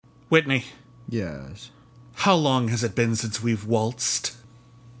Whitney, Yes. how long has it been since we've waltzed?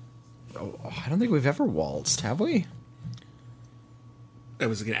 Oh, I don't think we've ever waltzed, have we? It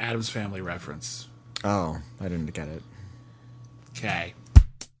was an Addams Family reference. Oh, I didn't get it. Okay.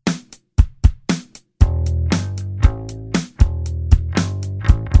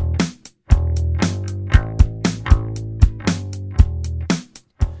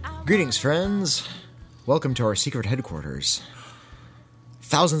 Greetings, friends. Welcome to our secret headquarters.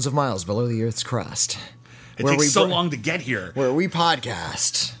 Thousands of miles below the Earth's crust. It takes so long to get here. Where we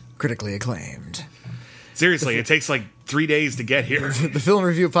podcast, critically acclaimed. Seriously, it takes like 3 days to get here. The film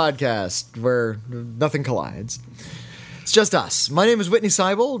review podcast where nothing collides. It's just us. My name is Whitney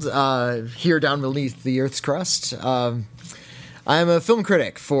Seibold, here down beneath the Earth's crust. I am a film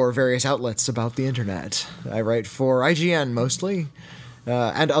critic for various outlets about the internet. I write for IGN mostly,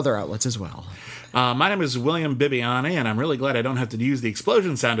 and other outlets as well. My name is William Bibbiani, and I'm really glad I don't have to use the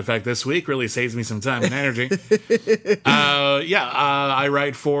explosion sound effect this week. Really saves me some time and energy. I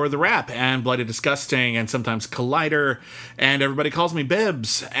write for The Wrap and Bloody Disgusting and sometimes Collider, and everybody calls me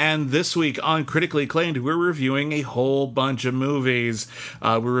Bibbs. And this week on Critically Acclaimed, we're reviewing a whole bunch of movies.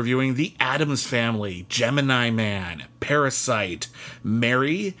 We're reviewing The Addams Family, Gemini Man, Parasite,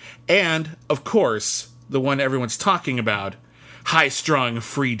 Mary, and, of course, the one everyone's talking about, High Strung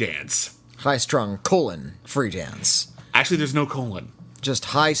Free Dance. High-strung, free dance. Actually, there's no colon. Just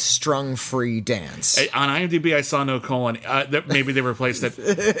high-strung free dance. On IMDb, I saw no colon. Maybe they replaced it.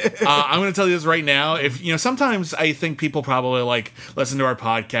 I'm going to tell you this right now. Sometimes I think people probably listen to our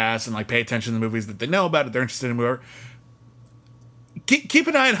podcast and pay attention to the movies that they know about, if they're interested in whatever. Keep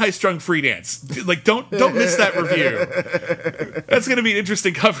an eye on High Strung Free Dance. Don't miss that review. That's going to be an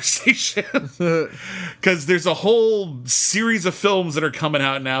interesting conversation. Because there's a whole series of films that are coming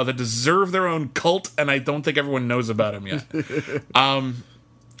out now that deserve their own cult, and I don't think everyone knows about them yet.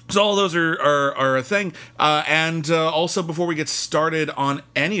 So all those are a thing. And also, before we get started on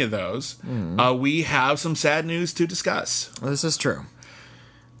any of those, we have some sad news to discuss. This is true.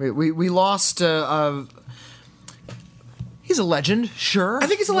 We lost... He's a legend, sure. I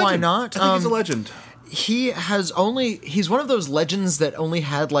think he's a legend. Why not? I think he's a legend. He's one of those legends that only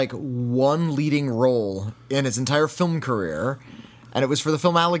had one leading role in his entire film career, and it was for the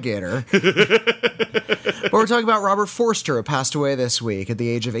film Alligator. But we're talking about Robert Forster, who passed away this week at the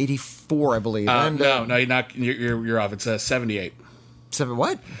age of 84, I believe. No, you're not. You're off. It's 78.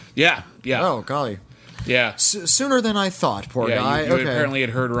 What? Yeah. Oh, golly. Yeah. Sooner than I thought, poor guy. You apparently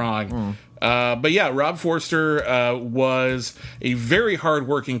had heard wrong. But yeah, Rob Forster was a very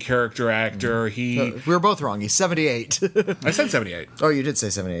hard-working character actor. We were both wrong. He's 78. I said 78. Oh, you did say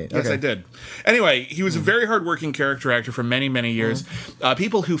 78. Yes, okay. I did. Anyway, he was a very hard-working character actor for many, many years.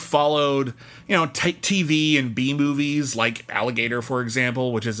 People who followed, TV and B movies, like Alligator, for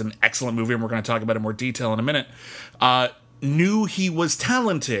example, which is an excellent movie, and we're going to talk about it in more detail in a minute, knew he was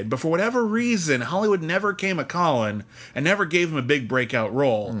talented, but for whatever reason, Hollywood never came a calling and never gave him a big breakout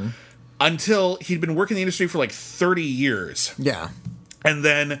role. Until he'd been working in the industry for 30 years. Yeah. And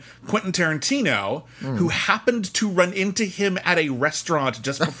then Quentin Tarantino, who happened to run into him at a restaurant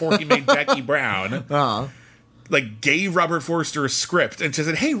just before he made Jackie Brown, gave Robert Forster a script and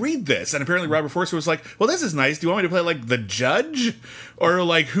said, "Hey, read this." And apparently Robert Forster was like, "Well, this is nice. Do you want me to play the judge? Or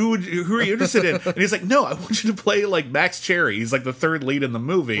who are you interested in?" And he's like, "No, I want you to play Max Cherry. He's the third lead in the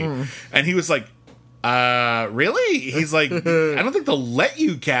movie." And he was like, really? He's like, "I don't think they'll let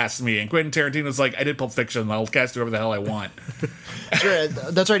you cast me." And Quentin Tarantino's like, "I did Pulp Fiction. I'll cast whoever the hell I want." Sure,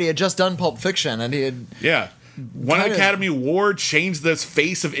 that's right. He had just done Pulp Fiction, and he had... Yeah. Won an Academy Award, changed the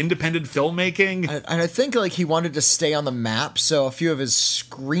face of independent filmmaking. And I think he wanted to stay on the map, so a few of his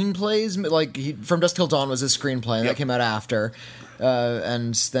screenplays, From Dusk Till Dawn was his screenplay, and that came out after.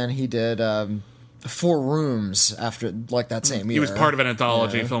 And then he did... 4 Rooms after that same year. He was part of an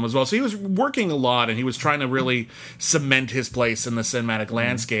anthology film as well. So he was working a lot, and he was trying to really cement his place in the cinematic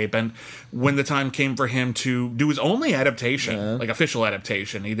landscape. And when the time came for him to do his only adaptation, official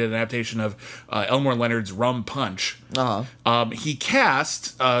adaptation, he did an adaptation of Elmore Leonard's Rum Punch. He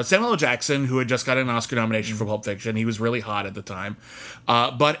cast Samuel L. Jackson, who had just got an Oscar nomination for Pulp Fiction. He was really hot at the time.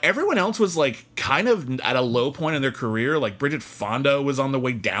 But everyone else was kind of at a low point in their career. Bridget Fonda was on the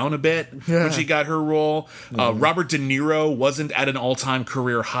way down a bit when she got her role. Robert De Niro wasn't at an all-time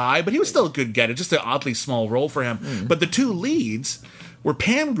career high, but he was still a good get. It's just an oddly small role for him. But the two leads were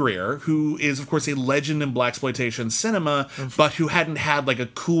Pam Grier, who is, of course, a legend in blaxploitation cinema, but who hadn't had a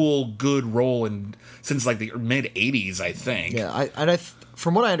cool, good role since the mid-'80s, I think. Yeah,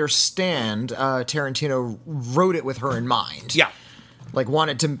 from what I understand, Tarantino wrote it with her in mind. Yeah. like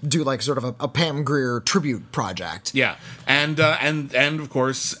wanted to do like sort of a Pam Grier tribute project. Yeah, and of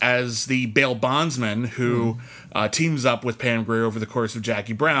course, as the bail bondsman who teams up with Pam Grier over the course of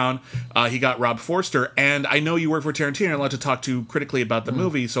Jackie Brown, he got Rob Forster. And I know you work for Tarantino, and I'd like to talk to critically about the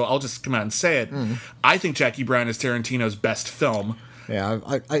movie, so I'll just come out and say it. I think Jackie Brown is Tarantino's best film. Yeah,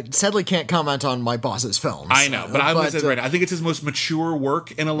 I sadly can't comment on my boss's films. I know, but I'm going to say right now, I think it's his most mature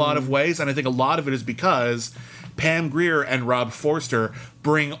work in a lot of ways, and I think a lot of it is because Pam Grier and Rob Forster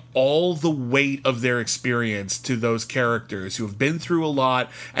bring all the weight of their experience to those characters who have been through a lot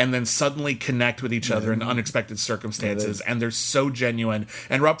and then suddenly connect with each other in unexpected circumstances, and they're so genuine.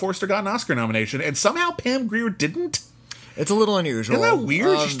 And Rob Forster got an Oscar nomination, and somehow Pam Grier didn't. It's a little unusual. Isn't that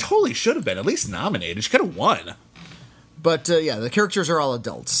weird? She totally should have been at least nominated. She could have won. But yeah, the characters are all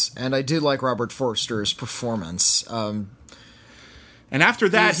adults, and I do like Robert Forster's performance. And after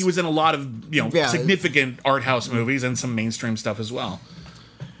that, he was in a lot of significant art house movies and some mainstream stuff as well.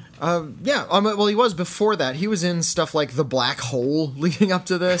 Well, he was before that. He was in stuff like The Black Hole leading up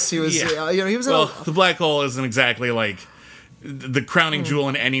to this. He was, he was in. The Black Hole isn't exactly like the crowning jewel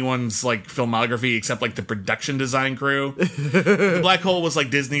in anyone's like filmography except like the production design crew. The Black Hole was like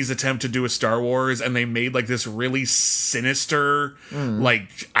Disney's attempt to do a Star Wars, and they made like this really sinister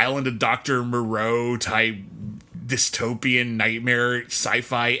like Island of Dr. Moreau type dystopian nightmare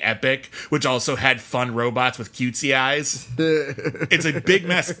sci-fi epic, which also had fun robots with cutesy eyes. It's a big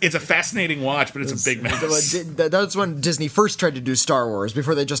mess. It's a fascinating watch, but it's a big mess. That's when Disney first tried to do Star Wars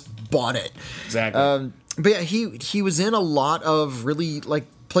before they just bought it. Exactly. But yeah, he was in a lot of really like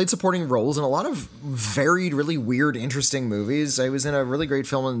played supporting roles in a lot of varied, really weird, interesting movies. I was in a really great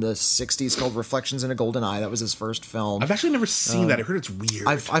film in the 60s called Reflections in a Golden Eye. That was his first film. I've actually never seen that. I heard it's weird.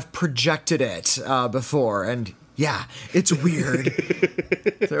 I've projected it before, and yeah, it's weird.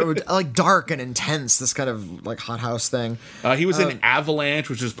 Like dark and intense, this kind of like hothouse thing. He was in Avalanche,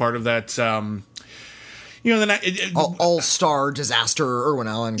 which is part of that... all-star disaster Irwin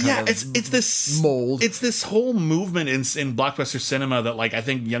Allen kind of it's this mold. It's this whole movement in blockbuster cinema that like I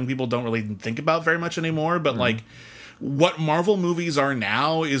think young people don't really think about very much anymore, but like what Marvel movies are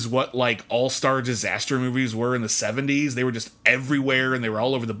now is what like all-star disaster movies were in the 70s. They were just everywhere, and they were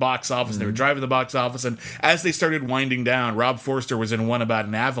all over the box office, and they were driving the box office, and as they started winding down, Rob Forster was in one about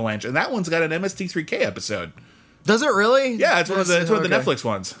an avalanche, and that one's got an MST3K episode. Does it really? Yeah, it's one of the Netflix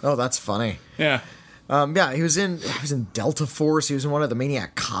ones. Oh, that's funny. Yeah. He was in Delta Force. He was in one of the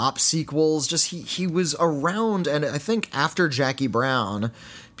Maniac Cop sequels. Just he was around, and I think after Jackie Brown,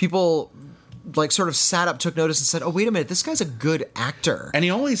 people like sort of sat up, took notice, and said, "Oh, wait a minute, this guy's a good actor." And he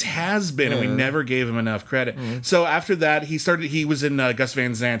always has been, and we never gave him enough credit. So after that, he was in Gus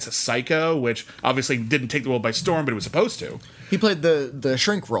Van Sant's Psycho, which obviously didn't take the world by storm, but it was supposed to. He played the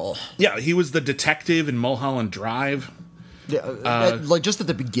shrink role. Yeah, he was the detective in Mulholland Drive. Like just at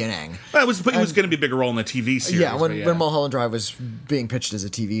the beginning. Well, it was going to be a bigger role in the TV series. Yeah, when Mulholland Drive was being pitched as a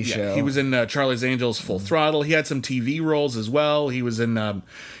TV show. He was in Charlie's Angels Full Throttle. He had some TV roles as well. He was in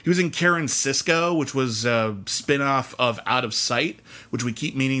Karen Sisco, which was a spin-off of Out of Sight, which we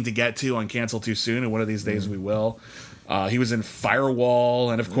keep meaning to get to on Cancel Too Soon, and one of these days we will. He was in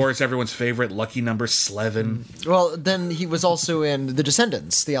Firewall, and of course, everyone's favorite, Lucky Number Slevin. Well, then he was also in The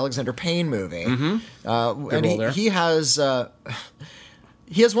Descendants, the Alexander Payne movie. And he has one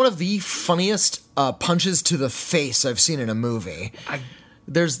of the funniest punches to the face I've seen in a movie.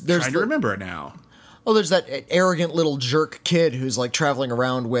 There's trying to remember it now. Oh, there's that arrogant little jerk kid who's like traveling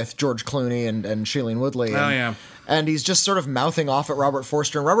around with George Clooney and Shailene Woodley. And he's just sort of mouthing off at Robert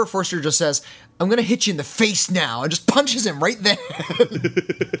Forster, and Robert Forster just says, "I'm going to hit you in the face now," and just punches him right there.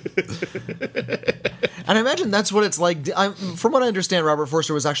 And I imagine that's what it's like. From what I understand, Robert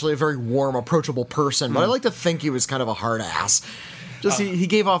Forster was actually a very warm, approachable person, but I like to think he was kind of a hard ass. He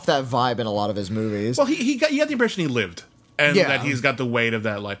gave off that vibe in a lot of his movies. Well, you got the impression he lived. And that he's got the weight of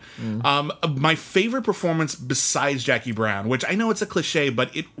that life. My favorite performance besides Jackie Brown, which I know it's a cliche,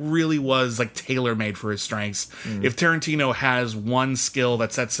 but it really was like tailor-made for his strengths. If Tarantino has one skill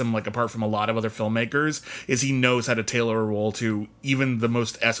that sets him like apart from a lot of other filmmakers, is he knows how to tailor a role to even the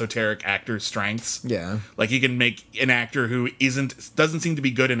most esoteric actor's strengths. Yeah, like he can make an actor who doesn't seem to be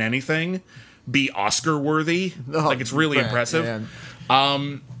good in anything be Oscar worthy. Like it's really impressive.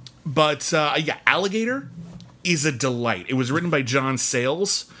 Alligator is a delight. It was written by John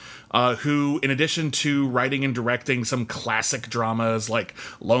Sayles, who, in addition to writing and directing some classic dramas like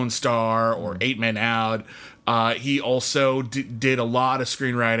Lone Star or 8 Men Out, He also did a lot of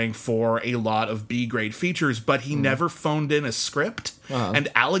screenwriting for a lot of B-grade features, but he never phoned in a script. And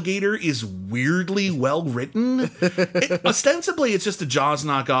Alligator is weirdly well written. Ostensibly, it's just a Jaws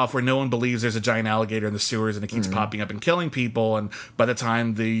knockoff where no one believes there's a giant alligator in the sewers and it keeps popping up and killing people. And by the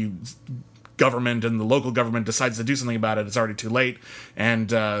time the government and the local government decides to do something about it, it's already too late.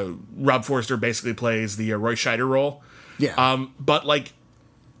 And Rob Forster basically plays the Roy Scheider role. Yeah. But like,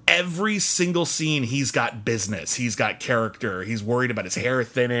 every single scene, he's got business. He's got character. He's worried about his hair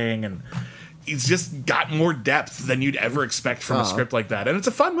thinning, and he's just got more depth than you'd ever expect from a script like that. And it's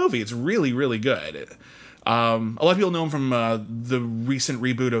a fun movie. It's really, really good. A lot of people know him from the recent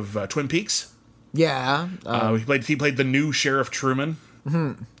reboot of Twin Peaks. Yeah. He played the new Sheriff Truman.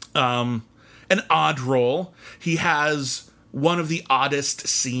 An odd role. He has one of the oddest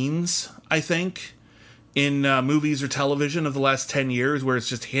scenes, I think, in movies or television of the last 10 years, where it's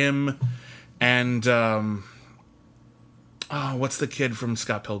just him and what's the kid from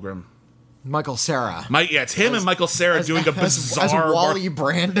Scott Pilgrim? Michael Cera. It's him and Michael Cera doing a bizarre as Wally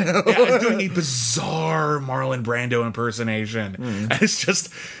Brando. he's doing a bizarre Marlon Brando impersonation. And it's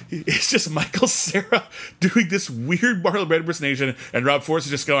just Michael Cera doing this weird Marlon Brando impersonation, and Rob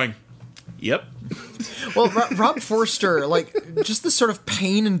Forster just going, "Yep." Well, Rob Forster, like, just the sort of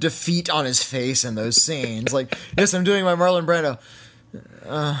pain and defeat on his face in those scenes. Like, yes, I'm doing my Marlon Brando.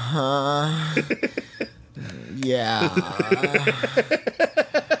 Yeah.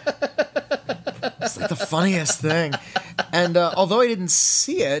 It's like the funniest thing. And although I didn't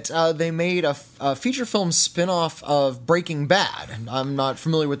see it, they made a feature film spin-off of Breaking Bad. I'm not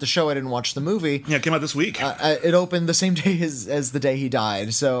familiar with the show. I didn't watch the movie. Yeah, it came out this week. It opened the same day as the day he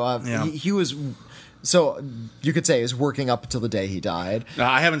died. So he was... So you could say he was working up until the day he died.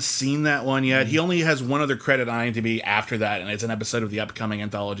 I haven't seen that one yet. He only has one other credit on IMDb after that, and it's an episode of the upcoming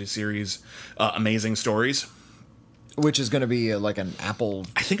anthology series, Amazing Stories. Which is going to be like an Apple...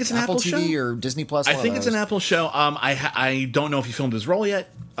 I think it's an Apple TV show? or Disney Plus. I think it's an Apple show. I don't know if he filmed his role yet,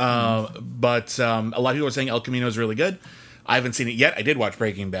 but a lot of people are saying El Camino is really good. I haven't seen it yet. I did watch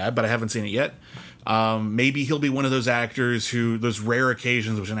Breaking Bad, but I haven't seen it yet. Maybe he'll be one of those actors those rare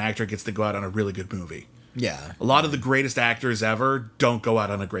occasions which an actor gets to go out on a really good movie. Yeah. A lot of the greatest actors ever don't go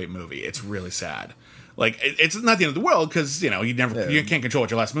out on a great movie. It's really sad. Like, it's not the end of the world, because, you can't control what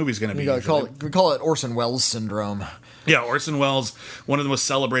your last movie is going to be. We call it Orson Welles syndrome. Yeah, Orson Welles, one of the most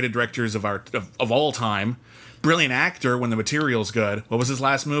celebrated directors of all time. Brilliant actor when the material's good. What was his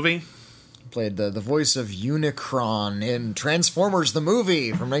last movie? Played the voice of Unicron in Transformers the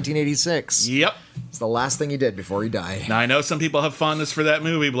movie from 1986. Yep. It's the last thing he did before he died. Now, I know some people have fondness for that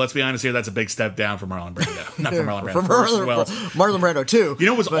movie, but let's be honest here, that's a big step down for Marlon Brando. Not for Marlon Brando, for Orson Welles. Marlon Brando, too. You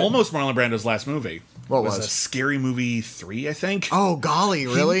know, it was almost Marlon Brando's last movie. What was? It was Scary Movie 3, I think. Oh, golly,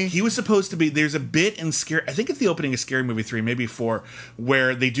 really? He was supposed to be... There's a bit in Scary... I think it's the opening of Scary Movie 3, maybe 4,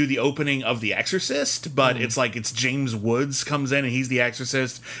 where they do the opening of The Exorcist, but it's James Woods comes in and he's the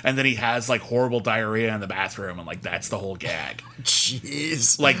Exorcist, and then he has, like, horrible diarrhea in the bathroom, and, like, that's the whole gag.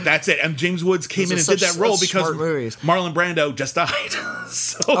 Jeez. Like, that's it. And James Woods came in and did that role because Marlon Brando just died.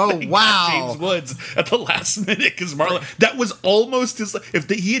 So wow. James Woods at the last minute, because Marlon... That was almost his...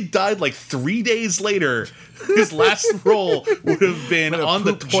 He had died, like, 3 days later, his last role would have been on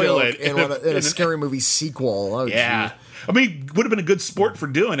the toilet in a Scary Movie sequel. Oh, yeah. Geez. I mean, would have been a good sport for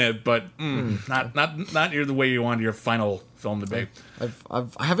doing it, but not near the way you wanted your final film to be. I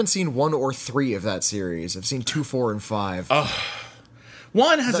haven't seen 1 or 3 of that series. I've seen 2, 4, and 5.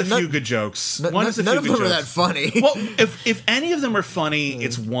 One has a few good jokes. None of them are that funny. Well, if any of them are funny,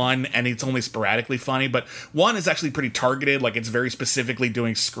 it's 1, and it's only sporadically funny. But 1 is actually pretty targeted. Like, it's very specifically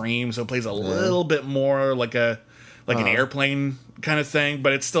doing Scream, so it plays a little bit more like an airplane kind of thing.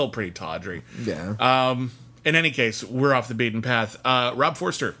 But it's still pretty tawdry. Yeah. In any case, we're off the beaten path. Rob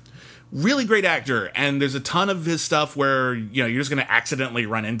Forster, really great actor, and there's a ton of his stuff where you're just going to accidentally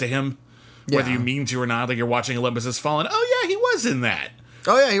run into him, whether you mean to or not. Like, you're watching Olympus Has Fallen. Oh yeah, he was in that.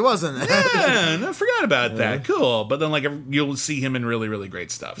 Oh yeah, he was in that. Yeah, I forgot about that. Cool. But then, like, you'll see him in really, really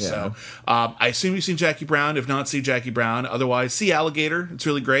great stuff. Yeah. So, I assume you've seen Jackie Brown. If not, see Jackie Brown. Otherwise, see Alligator. It's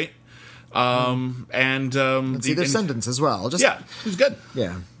really great. And see Descendants as well. It was good.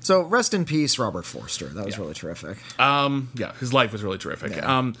 Yeah. So rest in peace, Robert Forster. That was really terrific. His life was really terrific.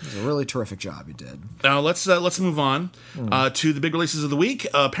 Yeah. It was a really terrific job he did. Now let's move on to the big releases of the week.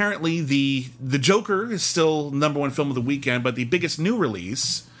 Apparently, the Joker is still #1 film of the weekend, but the biggest new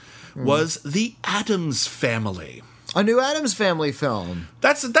release was The Addams Family. A new Addams Family film.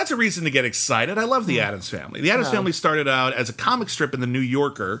 That's a reason to get excited. I love The Addams Family. The Addams Family started out as a comic strip in the New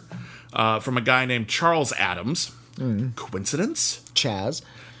Yorker from a guy named Charles Addams. Coincidence? Chaz.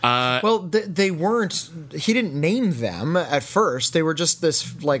 Well, they weren't. He didn't name them at first. They were just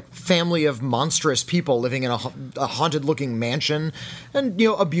this like family of monstrous people living in a haunted-looking mansion, and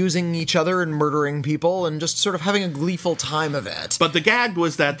abusing each other and murdering people, and just sort of having a gleeful time of it. But the gag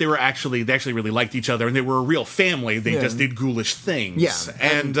was that they actually really liked each other, and they were a real family. They just did ghoulish things. Yeah,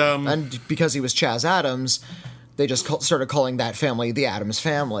 and because he was Chaz Adams, they just started calling that family the Adams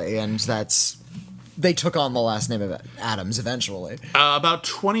family, and they took on the last name of Adams eventually. About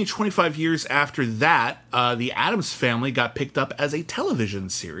 25 years after that, the Addams Family got picked up as a television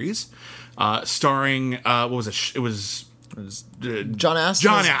series, starring what was it? It was John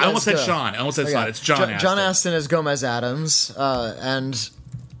Astin. I almost said Sean. I almost said Sean. It's John Astin. John Astin as Gomez Addams, and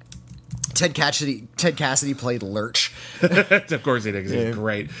Ted Cassidy played Lurch. Of course he did, because he's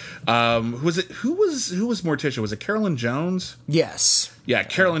great. Who was Morticia? Was it Carolyn Jones? Yes. Yeah,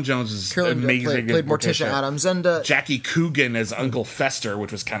 Carolyn Jones is amazing. Played Morticia Addams, and Jackie Coogan as Uncle Fester,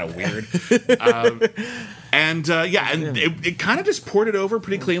 which was kind of weird. It kind of just ported over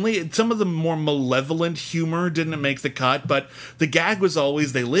pretty cleanly. Some of the more malevolent humor didn't make the cut, but the gag was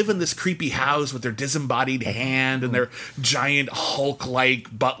always they live in this creepy house with their disembodied hand and their giant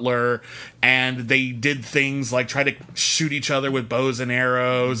Hulk-like butler, and they did things like try to shoot each other with bows and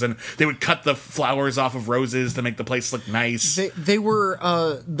arrows, and they would cut the flowers off of roses to make the place look nice. They were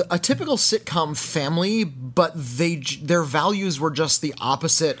a typical sitcom family, but their values were just the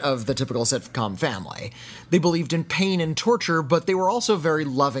opposite of the typical sitcom family. They believed in pain and torture, but they were also very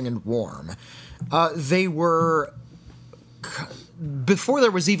loving and warm. They were, before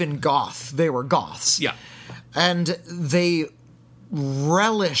there was even goth, they were goths. Yeah. And they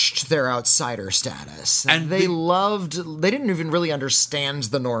relished their outsider status. And they didn't even really understand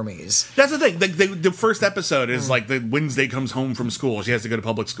the normies. That's the thing. The first episode is like the Wednesday comes home from school. She has to go to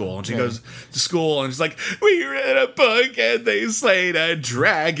public school, and she goes to school, and she's like, we read a book, and they slayed a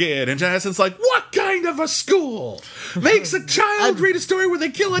dragon. And Jonathan's like, what kind of a school makes a child read a story where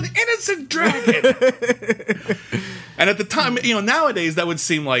they kill an innocent dragon? And at the time, nowadays that would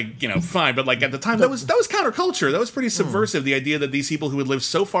seem like, fine, but like at the time that was counterculture. That was pretty subversive. The idea that these people who would live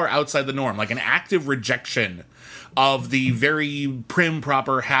so far outside the norm, like an active rejection of the very prim,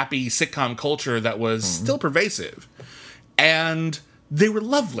 proper, happy sitcom culture that was still pervasive. And they were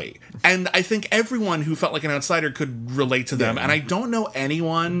lovely. And I think everyone who felt like an outsider could relate to them. And I don't know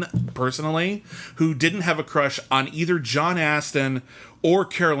anyone personally who didn't have a crush on either John Astin or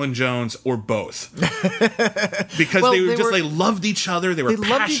Carolyn Jones or both. Because they loved each other. They were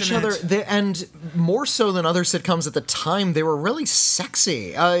passionate. Loved each other. And more so than other sitcoms at the time, they were really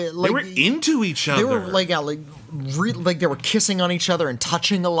sexy. They were into each other. They were they were kissing on each other and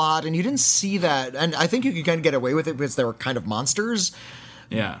touching a lot, and you didn't see that. And I think you could kind of get away with it because they were kind of monsters.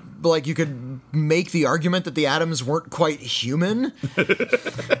 Yeah. Like, you could make the argument that the Addams weren't quite human.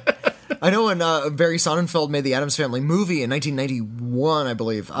 I know when Barry Sonnenfeld made the Addams Family movie in 1991, I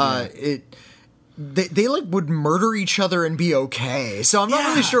believe, they would murder each other and be okay. So I'm not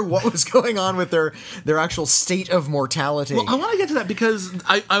really sure what was going on with their actual state of mortality. Well, I want to get to that because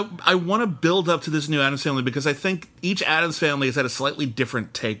I want to build up to this new Addams Family, because I think each Addams Family has had a slightly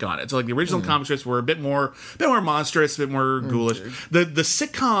different take on it. So like the original comic strips were a bit more monstrous, a bit more ghoulish. The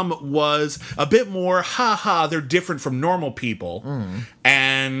sitcom was a bit more they're different from normal people,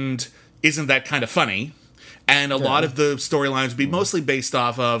 and isn't that kind of funny? And a lot of the storylines would be mostly based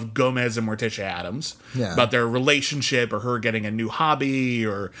off of Gomez and Morticia Addams, about their relationship, or her getting a new hobby,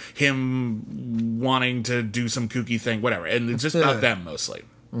 or him wanting to do some kooky thing, whatever. And it's just about them mostly.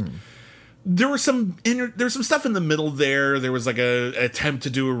 There was some stuff in the middle there. There was like an attempt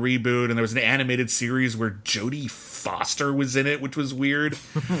to do a reboot, and there was an animated series where Jodie Foster was in it, which was weird.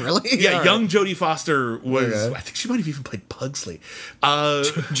 Really? Yeah, young Jodie Foster was. Okay. I think she might have even played Pugsley.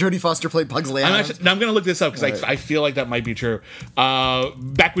 Jodie Foster played Pugsley. I'm going to look this up because I feel like that might be true.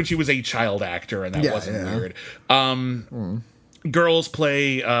 Back when she was a child actor, and that wasn't weird. Girls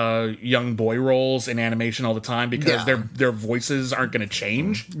play young boy roles in animation all the time because their voices aren't going to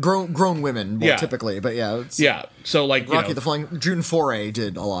change. Grown women, typically, but So like Rocky the Flying, June Foray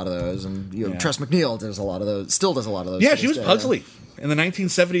did a lot of those, and Tress MacNeil does a lot of those. Still does a lot of those. Yeah, she was Pugsley in the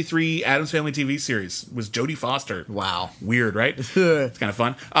 1973 Addams Family TV series. Was Jodie Foster. Wow, weird, right? It's kind of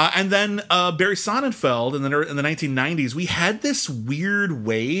fun. And then Barry Sonnenfeld in the 1990s. We had this weird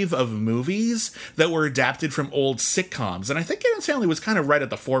wave of movies that were adapted from old sitcoms, and I think Addams Family was kind of right at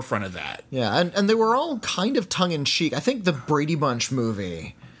the forefront of that. Yeah, and they were all kind of tongue in cheek. I think the Brady Bunch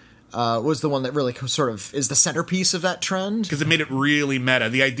movie was the one that really sort of is the centerpiece of that trend, because it made it really meta.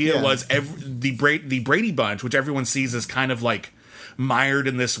 The idea was the Brady Bunch, which everyone sees as kind of like mired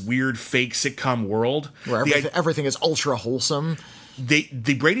in this weird fake sitcom world where everything is ultra wholesome.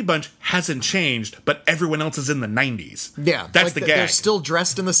 the Brady Bunch hasn't changed, but everyone else is in the 90s. Yeah. That's like the gag. They're still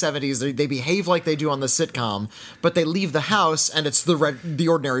dressed in the 70s. They behave like they do on the sitcom, but they leave the house and it's the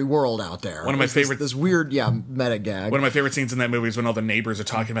ordinary world out there. One of my favorite... This weird, meta gag. One of my favorite scenes in that movie is when all the neighbors are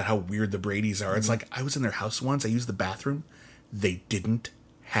talking about how weird the Bradys are. It's like, I was in their house once, I used the bathroom. They didn't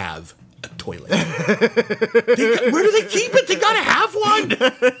have a toilet. Where do they keep it? They gotta have one!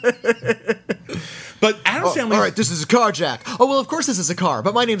 But Addams Family... All right, this is a car, Jack. Oh, well, of course this is a car,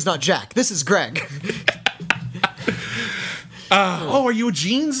 but my name's not Jack. This is Greg. Are you a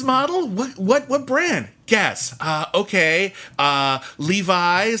jeans model? What brand? Guess. Okay.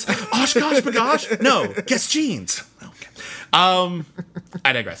 Levi's. Oshkosh bagosh? No. Guess jeans. Okay. I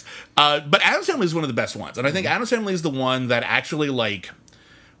digress. But Addams Family is one of the best ones. And I think Addams Family is the one that actually, like,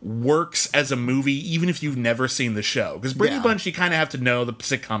 works as a movie even if you've never seen the show, because Brady Bunch, you kind of have to know the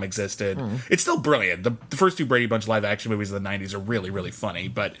sitcom existed. It's still brilliant. The first two Brady Bunch live action movies of the 90s are really, really funny,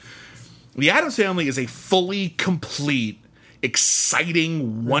 but the Addams Family is a fully complete,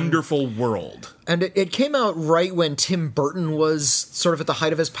 exciting, wonderful world. And it came out right when Tim Burton was sort of at the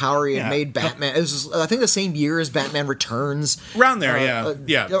height of his power. He had made Batman. It was, I think, the same year as Batman Returns. Around there,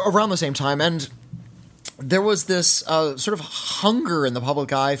 around the same time. And there was this sort of hunger in the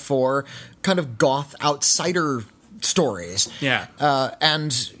public eye for kind of goth outsider stories. Yeah.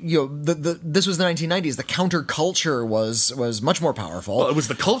 And this was the 1990s. The counterculture was much more powerful. Well, it was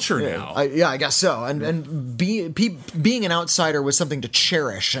the culture now. I guess so. And being an outsider was something to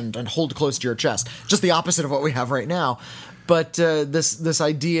cherish and hold close to your chest. Just the opposite of what we have right now. But this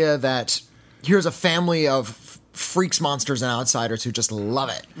idea that here's a family of freaks, monsters, and outsiders who just love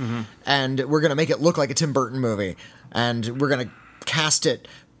it. And we're going to make it look like a Tim Burton movie. And we're going to cast it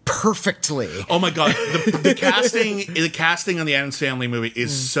perfectly. Oh my god, the casting on the Addams Family movie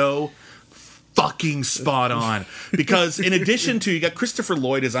is so fucking spot on, because in addition to, you got Christopher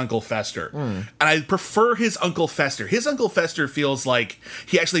Lloyd as Uncle Fester, and I prefer his Uncle Fester. His Uncle Fester feels like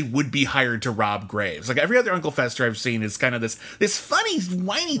he actually would be hired to rob graves. Like every other Uncle Fester I've seen is kind of this funny,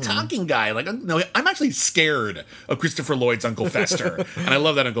 whiny talking guy. Like, no, I'm actually scared of Christopher Lloyd's Uncle Fester, and I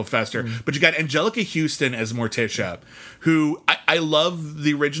love that Uncle Fester. But you got Angelica Houston as Morticia, who I love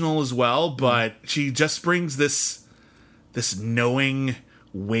the original as well, but she just brings this knowing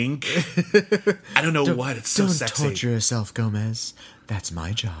wink. I don't know what. It's so sexy. Don't torture yourself, Gomez. That's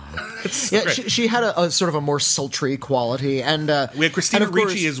my job. She had a sort of a more sultry quality, and we had Christina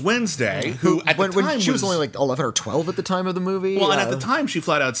Ricci as Wednesday, who at the time she was only like 11 or 12 at the time of the movie. Well, and at the time she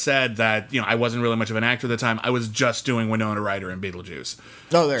flat out said that I wasn't really much of an actor at the time. I was just doing Winona Ryder in Beetlejuice.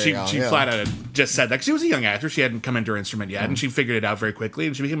 Oh, there you go. She flat out just said that, because she was a young actor. She hadn't come into her instrument yet, and she figured it out very quickly,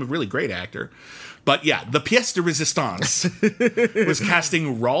 and she became a really great actor. But yeah, the pièce de résistance was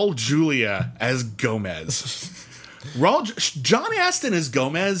casting Raul Julia as Gomez. John Astin as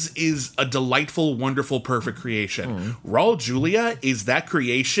Gomez is a delightful, wonderful, perfect creation. Raul Julia is that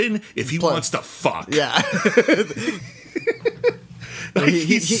creation if he wants to fuck. Yeah. Like,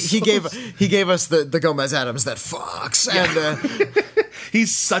 he gave us the Gomez Addams that fucks, and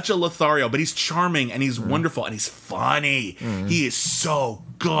he's such a Lothario, but he's charming and he's wonderful and he's funny. He is so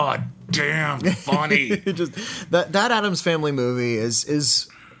goddamn funny. Just that Addams Family movie is.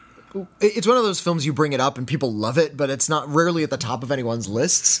 It's one of those films you bring it up and people love it, but it's not rarely at the top of anyone's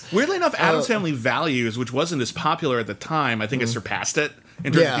lists. Weirdly enough, Addams Family Values, which wasn't as popular at the time, I think has surpassed it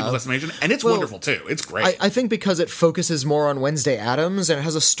in terms of people's estimation, and it's wonderful too. It's great. I think because it focuses more on Wednesday Addams, and it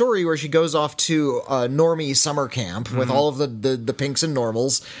has a story where she goes off to normie summer camp with all of the pinks and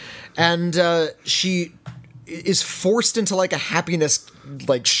normals, and she is forced into like a happiness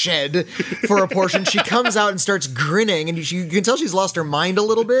like shed for a portion. She comes out and starts grinning, and you can tell she's lost her mind a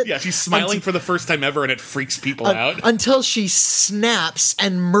little bit. Yeah, she's smiling for the first time ever, and it freaks people out. Until she snaps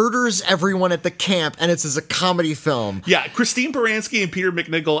and murders everyone at the camp, and it's as a comedy film. Yeah, Christine Baranski and Peter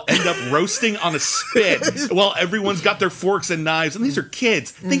McNichol end up roasting on a spit while everyone's got their forks and knives, and these are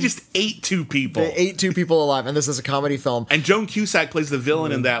kids. They just ate two people. They ate two people alive, and this is a comedy film. And Joan Cusack plays the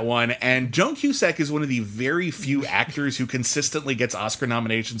villain in that one, and Joan Cusack is one of the very few actors who consistently gets Oscar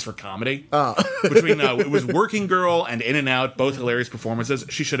nominations for comedy. Between it was Working Girl and In and Out, both hilarious performances.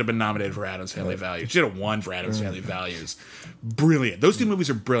 She should have been nominated for Addams Family Values. She should have won for Addams Family Values. Brilliant. Those two movies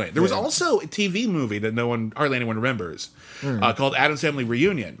are brilliant. There was also a TV movie that hardly anyone remembers, called Addams Family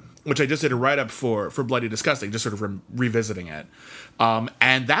Reunion, which I just did a write-up for Bloody Disgusting, just sort of revisiting it.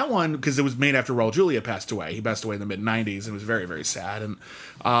 And that one, because it was made after Raul Julia passed away. He passed away in the mid-90s, and it was very, very sad. And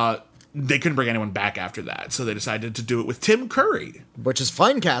they couldn't bring anyone back after that, so they decided to do it with Tim Curry. Which is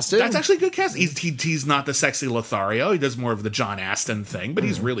fine casting. That's actually a good cast. He's not the sexy Lothario. He does more of the John Aston thing, but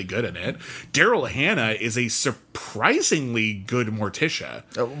he's really good in it. Daryl Hannah is a surprisingly good Morticia.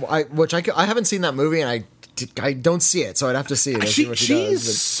 I haven't seen that movie, and I don't see it, so I'd have to see it.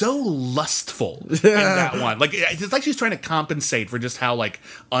 She's so lustful in that one. Like, it's like she's trying to compensate for just how, like,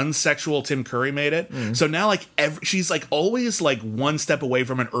 unsexual Tim Curry made it. So now, like, she's, like, always, like, one step away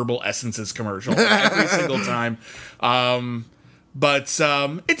from an Herbal Essences commercial every single time. It's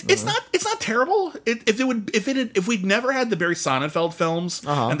not terrible. If we'd never had the Barry Sonnenfeld films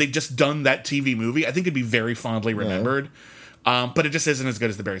and they'd just done that TV movie, I think it'd be very fondly remembered. But it just isn't as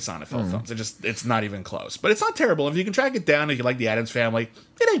good as the Barry Sonnenfeld films. It's not even close. But it's not terrible. If you can track it down and you like the Addams Family,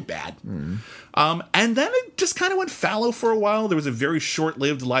 it ain't bad. And then it just kind of went fallow for a while. There was a very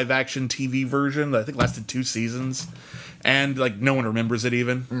short-lived live-action TV version that I think lasted 2 seasons. And, like, no one remembers it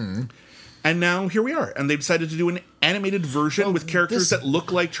even. And now here we are. And they decided to do an animated version with characters that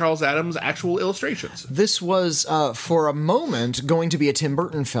look like Charles Addams' actual illustrations. This was, for a moment, going to be a Tim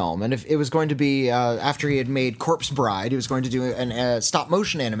Burton film. And if it was going to be, after he had made Corpse Bride, he was going to do a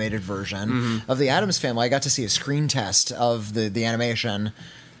stop-motion animated version of the Addams Family. I got to see a screen test of the animation,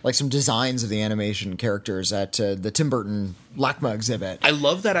 like some designs of the animation characters at the Tim Burton LACMA exhibit. I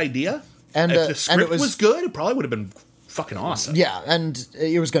love that idea. And if the script was good, it probably would have been fucking awesome. Yeah, and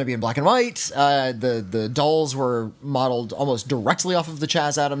it was going to be in black and white. The dolls were modeled almost directly off of the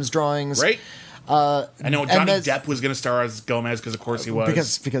Chaz Addams drawings. Right. I know Johnny Depp was going to star as Gomez because, of course, he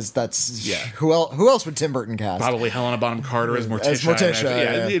was. Because that's who else would Tim Burton cast? Probably Helena Bonham Carter as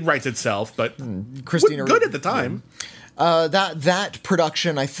Morticia. It writes itself, but Christina good at the time. That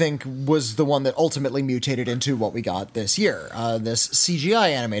production, I think, was the one that ultimately mutated into what we got this year. This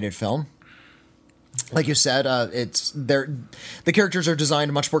CGI animated film. Like you said, the characters are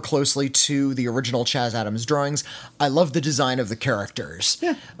designed much more closely to the original Chaz Addams drawings. I love the design of the characters.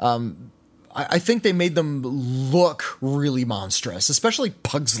 Yeah. I think they made them look really monstrous, especially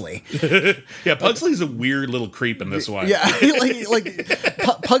Pugsley. Yeah, Pugsley's a weird little creep in this one. Yeah,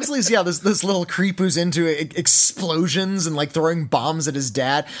 Pugsley's this little creep who's into explosions and like throwing bombs at his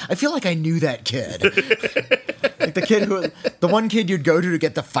dad. I feel like I knew that kid. Like the one kid you'd go to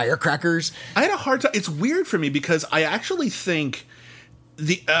get the firecrackers. I had a hard time. It's weird for me because I actually think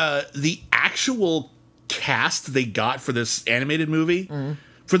the actual cast they got for this animated movie,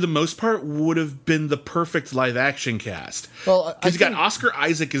 for the most part, would have been the perfect live action cast. Well, because you got Oscar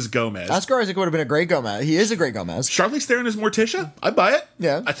Isaac as Gomez. Oscar Isaac would have been a great Gomez. He is a great Gomez. Charlize Theron as Morticia. I buy it.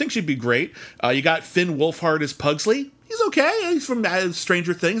 Yeah, I think she'd be great. You got Finn Wolfhard as Pugsley. He's okay. He's from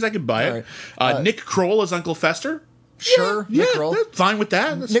Stranger Things. I could buy it. Right. Nick Kroll as Uncle Fester. Sure, yeah, Nick Kroll. Fine with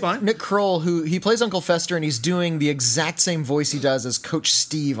that. That's fine. Nick Kroll, who he plays Uncle Fester, and he's doing the exact same voice he does as Coach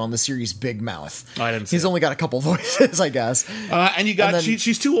Steve on the series Big Mouth. I didn't see He's only got a couple voices, I guess. And you got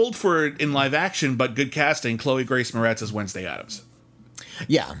she's too old for it in live action, but good casting. Chloe Grace Moretz as Wednesday Addams.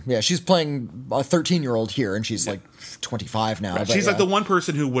 Yeah. She's playing a 13-year-old here, and she's like 25 now. Right. She's like the one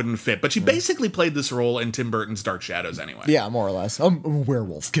person who wouldn't fit, but she basically played this role in Tim Burton's Dark Shadows anyway. Yeah, more or less. I'm a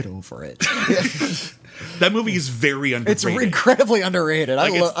werewolf. Get over it. That movie is very underrated. It's incredibly underrated.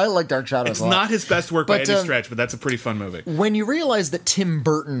 I like Dark Shadows a lot. It's not his best work by any stretch, but that's a pretty fun movie. When you realize that Tim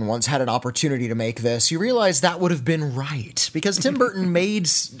Burton once had an opportunity to make this, you realize that would have been right. Because Tim Burton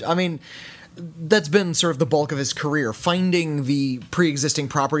that's been sort of the bulk of his career, finding the pre-existing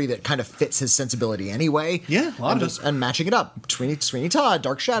property that kind of fits his sensibility anyway. Yeah, a lot of it. And matching it up. Sweeney Todd,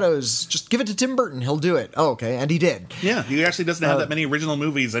 Dark Shadows, just give it to Tim Burton, he'll do it. Oh, okay, and he did. Yeah, he actually doesn't have that many original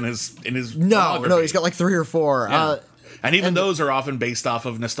movies in his No, he's got like 3 or 4. Yeah. And even those are often based off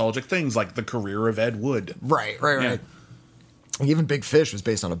of nostalgic things, like the career of Ed Wood. Right. Yeah. Even Big Fish was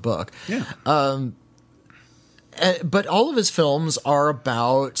based on a book. Yeah. But all of his films are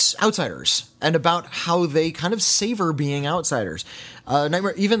about outsiders and about how they kind of savor being outsiders.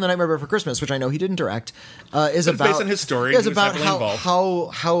 Even The Nightmare Before Christmas, which I know he didn't direct, is about based on his story. Is about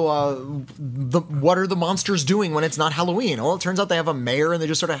what are the monsters doing when it's not Halloween? Well, it turns out they have a mayor and they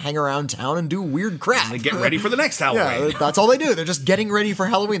just sort of hang around town and do weird crap. And they get ready for the next Halloween. Yeah, that's all they do. They're just getting ready for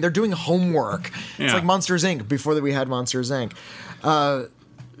Halloween. They're doing homework. Yeah. It's like Monsters Inc. before that we had Monsters Inc.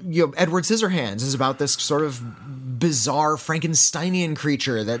 Edward Scissorhands is about this sort of bizarre Frankensteinian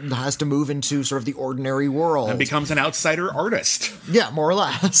creature that has to move into sort of the ordinary world. And becomes an outsider artist. Yeah, more or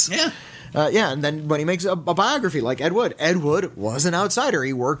less. Yeah. And then when he makes a biography like Ed Wood was an outsider.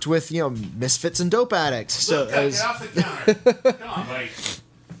 He worked with, misfits and dope addicts. Look, get off the counter. Come on, buddy.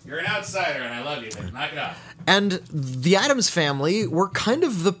 You're an outsider, and I love you, but knock it off. And the Addams Family were kind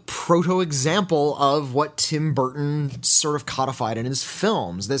of the proto-example of what Tim Burton sort of codified in his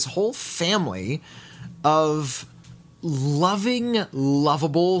films. This whole family of loving,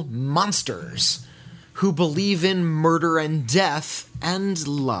 lovable monsters who believe in murder and death and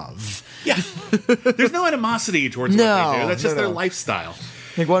love. Yeah. There's no animosity towards what they do. That's just their lifestyle.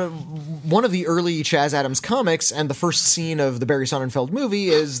 Like one of the early Chaz Adams comics, and the first scene of the Barry Sonnenfeld movie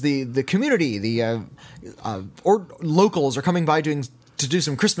is the community, or locals are coming by to do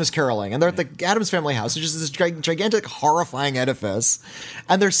some Christmas caroling, and they're at the Addams Family house, which is this gigantic, horrifying edifice,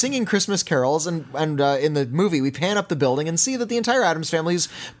 and they're singing Christmas carols, and in the movie we pan up the building and see that the entire Addams family is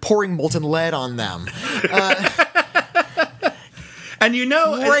pouring molten lead on them. And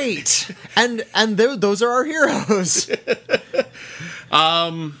great, and those are our heroes.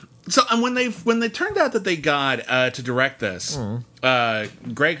 So, and when they turned out that they got to direct this,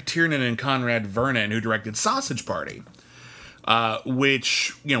 Greg Tiernan and Conrad Vernon, who directed Sausage Party,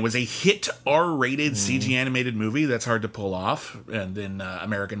 which was a hit R-rated CG animated movie that's hard to pull off and in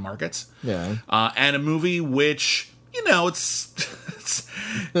American markets. Yeah, and a movie which it's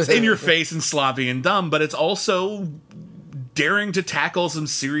in your face and sloppy and dumb, but it's also daring to tackle some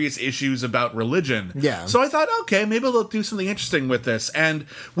serious issues about religion. Yeah. So I thought, okay, maybe they'll do something interesting with this. And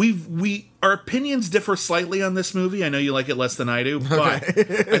our opinions differ slightly on this movie. I know you like it less than I do, but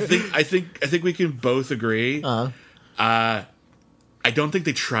I think we can both agree. I don't think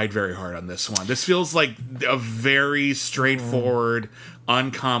they tried very hard on this one. This feels like a very straightforward,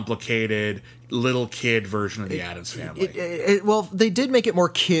 uncomplicated little kid version of the Addams Family. Well, they did make it more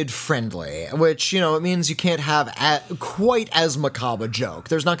kid friendly, which it means you can't have quite as macabre a joke.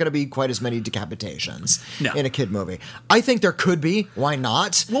 There's not going to be quite as many decapitations in a kid movie. I think there could be. Why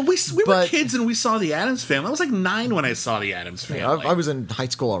not? Well, we were kids and we saw the Addams Family. I was like 9 when I saw the Addams Family. I was in high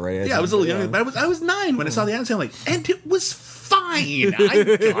school already. Yeah, I was a little young, but I was 9 when I saw the Addams Family, and it was fine. I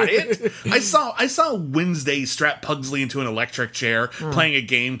got it. I saw Wednesday strap Pugsley into an electric chair playing a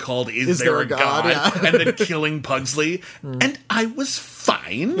game called Is There a God? Yeah. And then killing Pugsley, and I was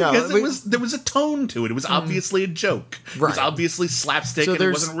fine because there was a tone to it. It was obviously a joke. It was obviously slapstick, and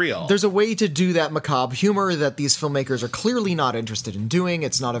it wasn't real. There's a way to do that macabre humor that these filmmakers are clearly not interested in doing.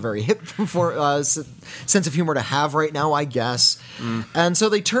 It's not a very hip sense of humor to have right now, I guess. And so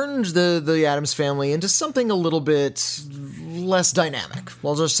they turned the Addams Family into something a little bit less dynamic.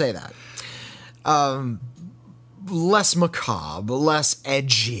 We'll just say that. Less macabre, less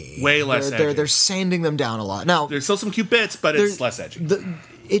edgy. Way less edgy. They're sanding them down a lot. Now, there's still some cute bits, but it's less edgy.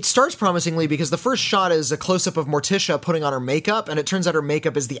 It starts promisingly because the first shot is a close-up of Morticia putting on her makeup, and it turns out her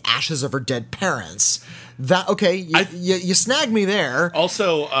makeup is the ashes of her dead parents. You snagged me there.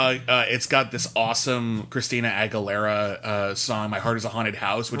 Also, it's got this awesome Christina Aguilera song, My Heart is a Haunted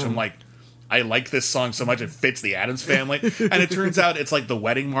House, which I'm like, I like this song so much it fits the Addams Family. And it turns out it's like the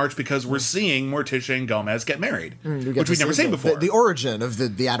wedding march because we're seeing Morticia and Gomez get married, which we've never seen before. The origin of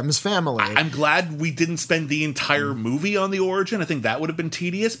the Addams Family. I'm glad we didn't spend the entire movie on the origin. I think that would have been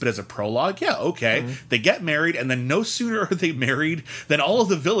tedious, but as a prologue, yeah, okay. They get married, and then no sooner are they married than all of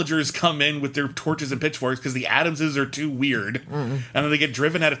the villagers come in with their torches and pitchforks because the Addamses are too weird, and then they get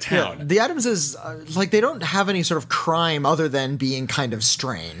driven out of town. Yeah, the Addamses, they don't have any sort of crime other than being kind of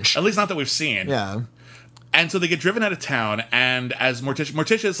strange. At least not that we've seen. Yeah. And so they get driven out of town, and as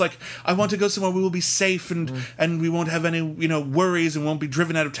Morticia is like, I want to go somewhere we will be safe and we won't have any, worries and won't be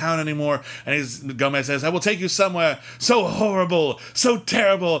driven out of town anymore. And Gomez says, I will take you somewhere so horrible, so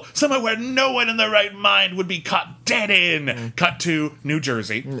terrible, somewhere where no one in their right mind would be caught dead in. Cut to New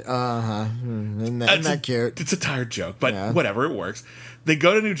Jersey. Isn't that cute? It's a tired joke, but whatever, it works. They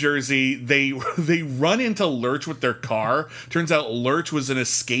go to New Jersey. They run into Lurch with their car. Turns out Lurch was an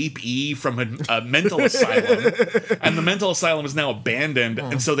escapee from a mental asylum, and the mental asylum is now abandoned.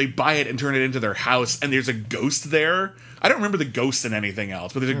 And so they buy it and turn it into their house. And there's a ghost there. I don't remember the ghost in anything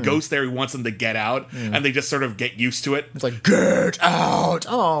else, but there's a ghost there who wants them to get out, and they just sort of get used to it. It's like, get out!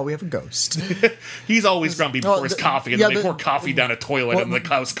 Oh, we have a ghost. He's always grumpy before his coffee, and then they pour coffee down a toilet, and the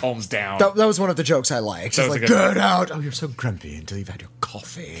house calms down. That was one of the jokes I liked. It's like, get out! Oh, you're so grumpy until you've had your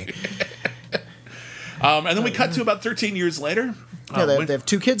coffee. And then we cut to about 13 years later. They have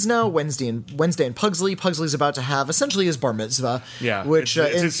 2 kids now, Wednesday and Pugsley. Pugsley's about to have essentially his bar mitzvah. Yeah, which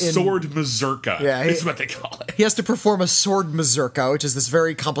it's his sword mazurka. Yeah, is what they call it. He has to perform a sword mazurka, which is this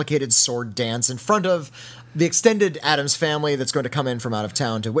very complicated sword dance in front of the extended Addams family that's going to come in from out of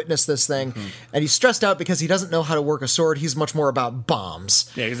town to witness this thing. And he's stressed out because he doesn't know how to work a sword. He's much more about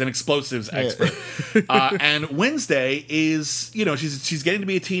bombs. Yeah, he's an explosives expert. And Wednesday is, she's getting to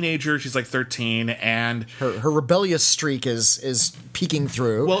be a teenager. She's like 13, and her rebellious streak is peeking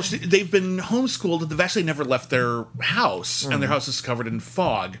through. Well, they've been homeschooled. They've actually never left their house, and their house is covered in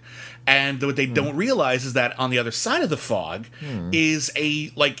fog. And what they don't realize is that on the other side of the fog is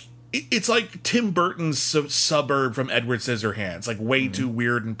it's like Tim Burton's suburb from Edward Scissorhands, like way too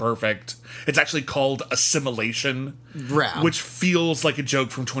weird and perfect. It's actually called Assimilation, which feels like a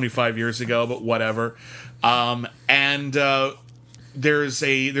joke from 25 years ago, but whatever. There's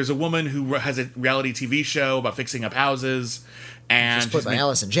a woman who has a reality TV show about fixing up houses. And she's played by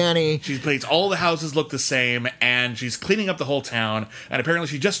Allison Janney. She makes all the houses look the same, and she's cleaning up the whole town. And apparently,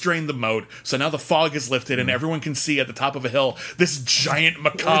 she just drained the moat, so now the fog is lifted, and everyone can see at the top of a hill this giant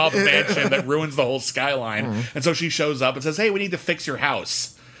macabre mansion that ruins the whole skyline. And so she shows up and says, "Hey, we need to fix your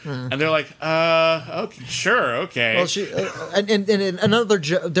house." And they're like, okay, sure, okay. Well, and another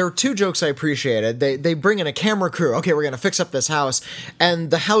there are two jokes I appreciated. They bring in a camera crew. Okay, we're going to fix up this house. And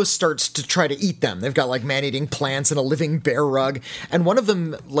the house starts to try to eat them. They've got like man-eating plants and a living bear rug. And one of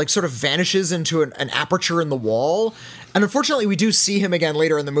them like sort of vanishes into an aperture in the wall. And unfortunately, we do see him again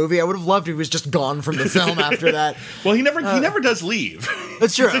later in the movie. I would have loved if he was just gone from the film after that. Well, he never does leave.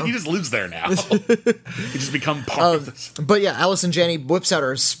 That's true. He just lives there now. He just become part of this. But yeah, Allison Janney whips out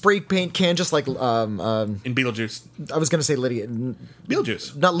her spray paint can just like... in Beetlejuice. I was going to say Lydia...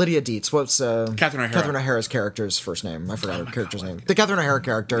 Beetlejuice. Not Lydia Dietz. What's... Catherine O'Hara. Catherine O'Hara's character's first name. I forgot her character's name. The Catherine O'Hara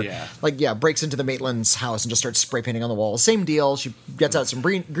character, breaks into the Maitland's house and just starts spray painting on the wall. Same deal. She gets out some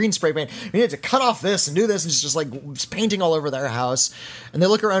green spray paint. We need to cut off this and do this, and she's just like painting all over their house. And they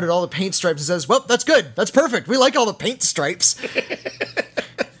look around at all the paint stripes and says, "Well, that's good. That's perfect. We like all the paint stripes."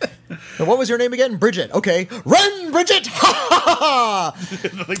 And what was your name again? Bridget. Okay. Run, Bridget! Ha ha ha!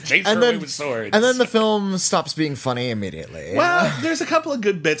 Like chase her away with swords. And then the film stops being funny immediately. Well, there's a couple of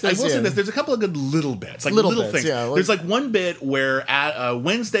good bits. I will say this. There's a couple of good little bits. Like little bits, things. Yeah, there's like one bit where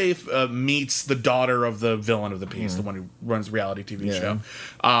Wednesday meets the daughter of the villain of the piece, the one who runs the reality TV show.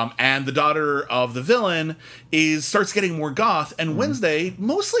 And the daughter of the villain starts getting more goth, and Wednesday,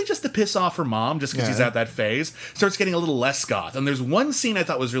 mostly just to piss off her mom, just because she's at that phase, starts getting a little less goth. And there's one scene I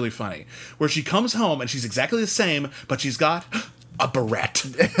thought was really funny, where she comes home and she's exactly the same, but she's got a beret.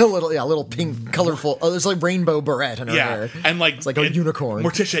 a little pink, colorful. Oh, there's like rainbow beret in her hair. And like it's like a unicorn.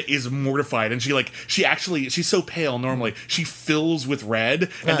 Morticia is mortified, and she's so pale normally. She fills with red,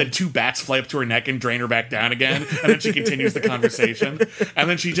 and then two bats fly up to her neck and drain her back down again. And then she continues the conversation, and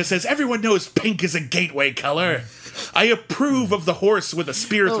then she just says, "Everyone knows pink is a gateway color. I approve of the horse with a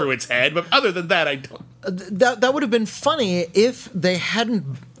spear through its head, but other than that, I don't." That would have been funny if they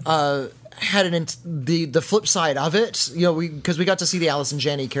hadn't. Had the flip side of it, because we got to see the Allison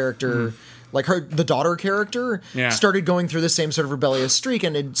Janney character, like the daughter character, started going through the same sort of rebellious streak,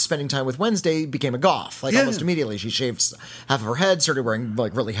 and spending time with Wednesday became a goth. Almost immediately, she shaved half of her head, started wearing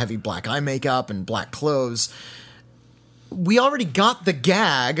like really heavy black eye makeup and black clothes. We already got the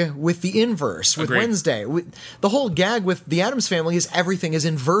gag with the inverse, with Wednesday. The whole gag with the Addams family is everything is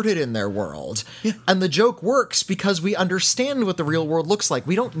inverted in their world. Yeah. And the joke works because we understand what the real world looks like.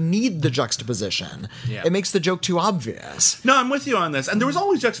 We don't need the juxtaposition. Yeah. It makes the joke too obvious. No, I'm with you on this. And there was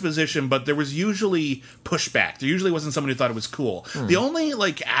always juxtaposition, but there was usually pushback. There usually wasn't somebody who thought it was cool. The only,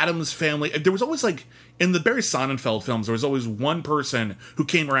 Addams family... There was always, in the Barry Sonnenfeld films, there was always one person who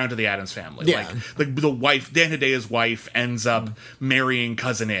came around to the Addams family. Yeah. Like the wife, Dan Hedeya's wife, ends up marrying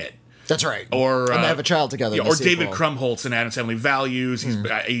Cousin It. That's right. Or and they have a child together. Yeah, or David Krumholtz in Addams Family Values.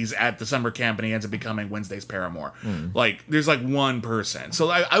 He's at the summer camp and he ends up becoming Wednesday's paramour. There's one person.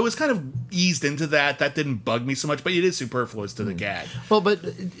 So I was kind of eased into that. That didn't bug me so much, but it is superfluous to the gag. Well, but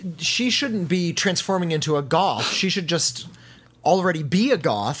she shouldn't be transforming into a goth. She should just already be a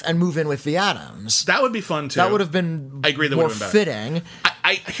goth and move in with the Addams. That would be fun too. That would have been more fitting.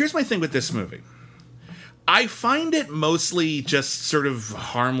 Here's my thing with this movie. I find it mostly just sort of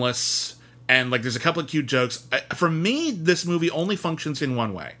harmless, and there's a couple of cute jokes. For me, this movie only functions in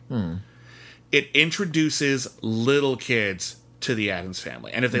one way. It introduces little kids to the Addams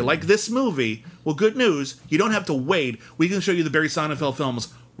family. And if they like this movie, well, good news. You don't have to wait. We can show you the Barry Sonnenfeld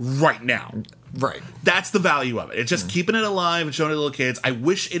films right now. Right. That's the value of it. It's just keeping it alive and showing it to little kids. I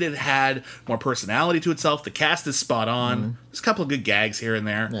wish it had more personality to itself. The cast is spot on. There's a couple of good gags here and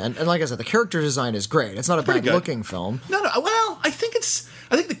there. And like I said, the character design is great. It's not a bad looking film. No. Well, I think it's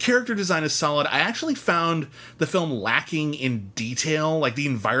I think the character design is solid. I actually found the film lacking in detail. Like the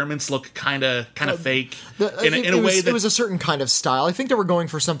environments look kind of fake in a way that it was a certain kind of style. I think they were going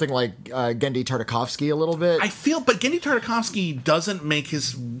for something like Genndy Tartakovsky a little bit. But Genndy Tartakovsky doesn't make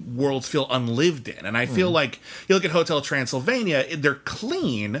his worlds feel unlived in, and I feel like you look at Hotel Transylvania, they're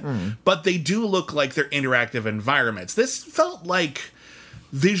clean, but they do look like they're interactive environments. This felt like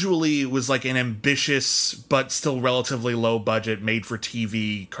visually it was like an ambitious but still relatively low budget made for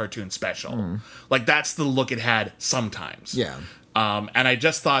TV cartoon special. Like that's the look it had sometimes. Yeah. And I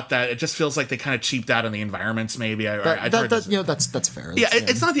just thought that it just feels like they kind of cheaped out on the environments. Maybe that's fair. Yeah,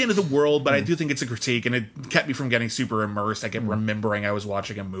 it's not the end of the world, but I do think it's a critique, and it kept me from getting super immersed. I kept remembering I was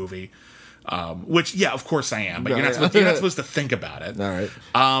watching a movie, which of course I am, but you're not supposed to think about it. All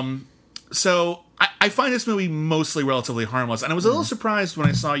right. So I find this movie mostly relatively harmless, and I was a little surprised when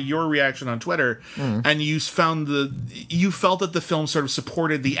I saw your reaction on Twitter, and you felt that the film sort of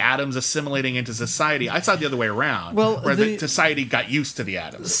supported the Addams assimilating into society. I saw it the other way around, where the society got used to the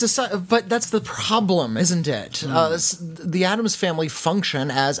Addams. But that's the problem, isn't it? The Addams family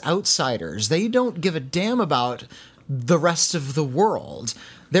function as outsiders. They don't give a damn about the rest of the world.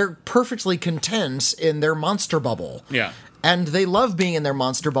 They're perfectly content in their monster bubble. Yeah. And they love being in their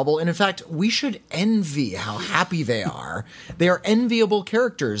monster bubble. And in fact, we should envy how happy they are. They are enviable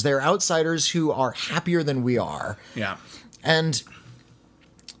characters. They're outsiders who are happier than we are. Yeah. And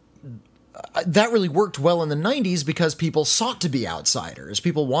that really worked well in the 90s because people sought to be outsiders.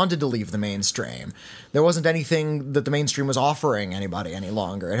 People wanted to leave the mainstream. There wasn't anything that the mainstream was offering anybody any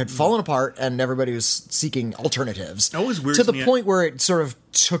longer. It had fallen apart, and everybody was seeking alternatives. It always weirds to the me point where it sort of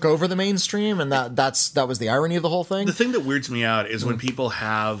took over the mainstream, and that was the irony of the whole thing. The thing that weirds me out is when people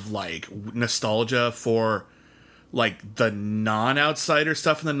have like nostalgia for like the non-outsider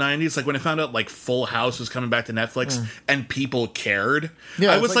stuff in the 90s. Like when I found out like Full House was coming back to Netflix and people cared.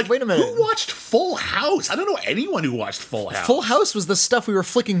 Yeah, I was like, wait a minute. Who watched Full House? I don't know anyone who watched Full House. Full House was the stuff we were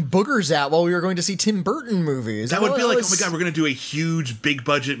flicking boogers at while we were going to see Tim Burton movies. That would be like, oh my God, we're going to do a huge big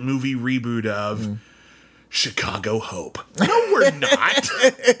budget movie reboot of Chicago Hope. No, we're not.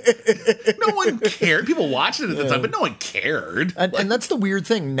 No one cared. People watched it at the time, but no one cared. And that's the weird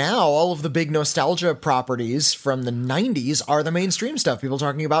thing. Now, all of the big nostalgia properties from the 90s are the mainstream stuff. People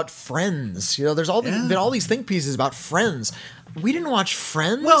talking about Friends. You know, there's been all these think pieces about Friends. We didn't watch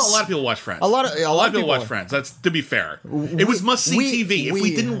Friends. Well, a lot of people watch Friends. A lot of people watch Friends. That's, to be fair. It was must-see TV. If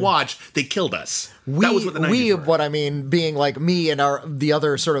we didn't watch, they killed us. That was what the 90s were. What I mean, being like me and the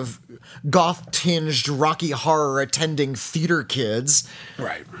other sort of goth-tinged Rocky Horror attending theater kids.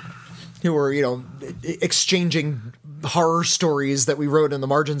 Right. Who were, exchanging horror stories that we wrote in the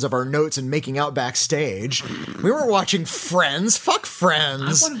margins of our notes and making out backstage. We weren't watching Friends. Fuck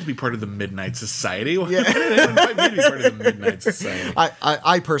Friends. I wanted to be part of the Midnight Society. Why didn't I invite me to be part of the Midnight Society?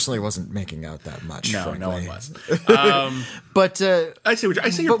 I personally wasn't making out that much. No, frankly. no one was. But I see your point.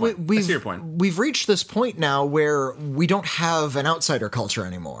 I see your point. We've reached this point now where we don't have an outsider culture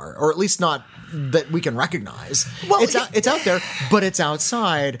anymore, or at least not that we can recognize. Well, it's out there, but it's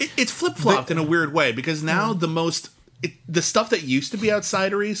outside. It's flip-flopped in a weird way because now the stuff that used to be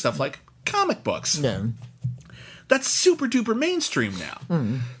outsidery, stuff like comic books, that's super duper mainstream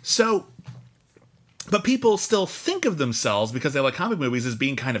now. So, but people still think of themselves, because they like comic movies, as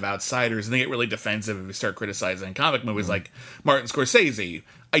being kind of outsiders, and they get really defensive if we start criticizing comic movies like Martin Scorsese.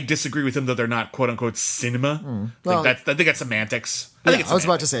 I disagree with them that they're not quote unquote cinema. I think that's semantics. I was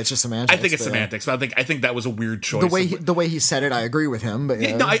about to say it's just semantics. I think it's semantics, but I think that was a weird choice. The way he said it, I agree with him. But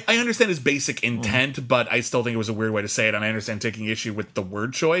no, I understand his basic intent, but I still think it was a weird way to say it, and I understand taking issue with the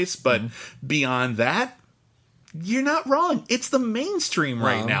word choice. But beyond that, you're not wrong. It's the mainstream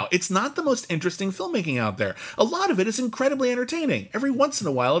right now. It's not the most interesting filmmaking out there. A lot of it is incredibly entertaining. Every once in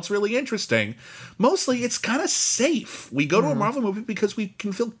a while, it's really interesting. Mostly, it's kind of safe. We go to a Marvel movie because we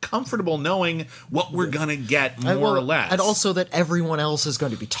can feel comfortable knowing what we're going to get, more or less. And also that everyone else is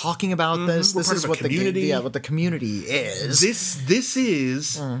going to be talking about this. This is what the community is. This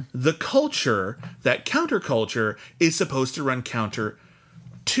is the culture that counterculture is supposed to run counter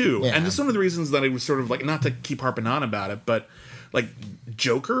to. And this is one of the reasons that I was sort of like, not to keep harping on about it, but like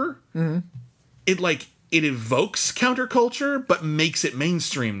Joker, it evokes counterculture, but makes it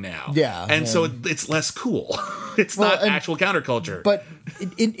mainstream now. Yeah. And so it's less cool. It's not actual counterculture. But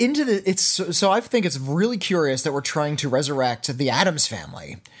so I think it's really curious that we're trying to resurrect the Addams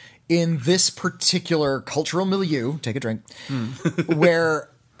family in this particular cultural milieu, take a drink, where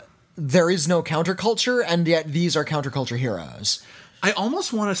there is no counterculture, and yet these are counterculture heroes. I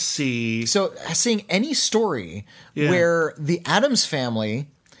almost want to seeing any story where the Addams family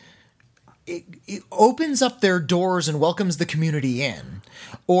it opens up their doors and welcomes the community in,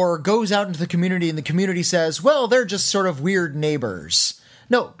 or goes out into the community and the community says, well, they're just sort of weird neighbors.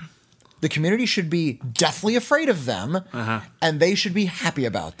 No, the community should be deathly afraid of them, and they should be happy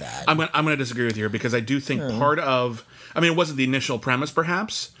about that. I'm going to disagree with you here, because I do think part of, I mean, it wasn't the initial premise,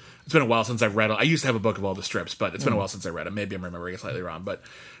 perhaps. It's been a while since I've read it. I used to have a book of all the strips, but it's been a while since I read it. Maybe I'm remembering it slightly wrong. But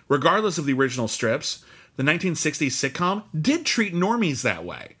regardless of the original strips, the 1960s sitcom did treat normies that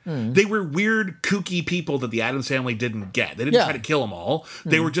way. They were weird, kooky people that the Addams Family didn't get. They didn't try to kill them all.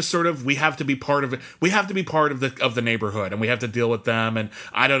 They were just sort of, we have to be part of it. We have to be part of the neighborhood, and we have to deal with them. And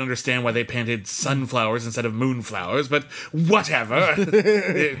I don't understand why they painted sunflowers instead of moonflowers, but whatever.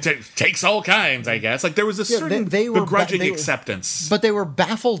 It takes all kinds, I guess. Like, there was a certain begrudging acceptance. But they were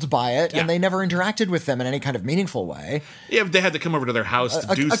baffled by it, and they never interacted with them in any kind of meaningful way. Yeah, they had to come over to their house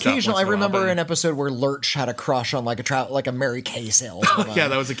to do stuff. Occasionally, I remember an episode where Lurch had a crush on like a Mary Kay salesman. Oh, yeah,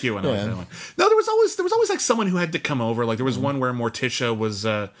 that was a cute one. Yeah. No, there was always like someone who had to come over. Like, there was one where Morticia was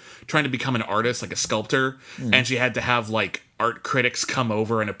trying to become an artist, like a sculptor, and she had to have like art critics come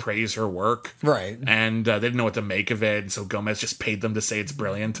over and appraise her work. Right. And they didn't know what to make of it, and so Gomez just paid them to say it's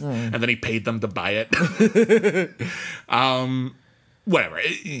brilliant, and then he paid them to buy it. Whatever.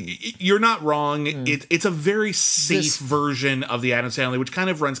 You're not wrong. It's a very safe version of the Addams Family, which kind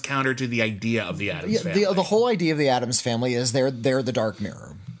of runs counter to the idea of the Addams Family. The whole idea of the Addams Family is they're the dark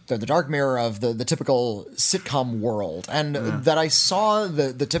mirror. They're the dark mirror of the typical sitcom world. And that I saw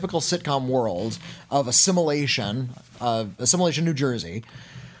the typical sitcom world of Assimilation, New Jersey,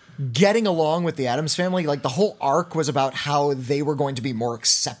 getting along with the Addams Family. Like, the whole arc was about how they were going to be more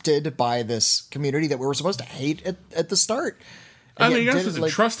accepted by this community that we were supposed to hate at the start. I mean, you're not supposed to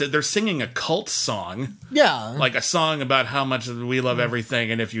trust it. They're singing a cult song. Yeah. Like a song about how much we love everything,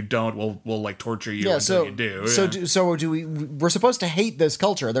 and if you don't, we'll like torture you until you do. We're supposed to hate this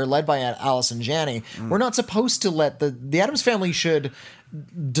culture. They're led by Allison Janney. We're not supposed to let the Addams Family should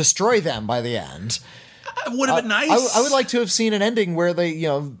destroy them by the end. It would have been nice. I would like to have seen an ending where they,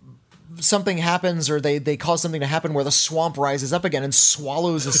 something happens, or they cause something to happen where the swamp rises up again and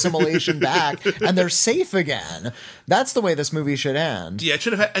swallows Assimilation back, and they're safe again. That's the way this movie should end. Yeah, it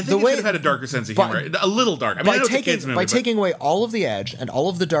should have. I think it should have had a darker sense of humor, a little dark. I mean, I know it's a kids movie, taking away all of the edge and all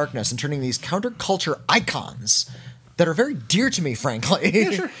of the darkness and turning these counterculture icons that are very dear to me,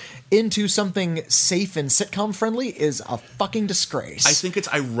 frankly, into something safe and sitcom friendly is a fucking disgrace. I think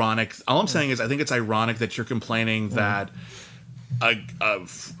it's ironic. All I'm saying is, I think it's ironic that you're complaining that a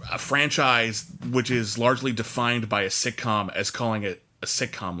franchise which is largely defined by a sitcom as calling it a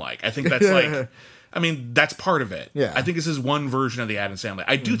sitcom-like. I think that's like, I mean, that's part of it. Yeah. I think this is one version of the Addams Family.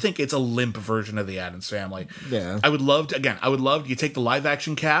 I do think it's a limp version of the Addams Family. Yeah. I would love you take the live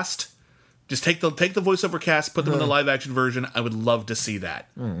action cast, just take the voiceover cast, put them in the live action version. I would love to see that.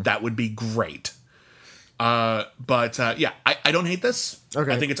 That would be great. But I don't hate this.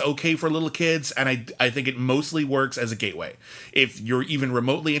 Okay. I think it's okay for little kids, and I think it mostly works as a gateway. If you're even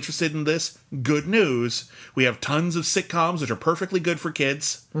remotely interested in this, good news. We have tons of sitcoms which are perfectly good for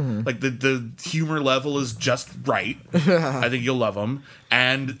kids. Like, the humor level is just right. I think you'll love them.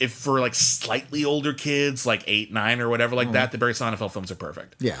 And if for like slightly older kids, like 8, 9 or whatever like that, the Barry Sonnenfeld films are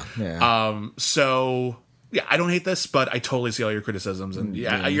perfect. Yeah. So yeah, I don't hate this, but I totally see all your criticisms, and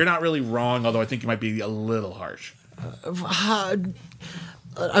you're not really wrong, although I think you might be a little harsh.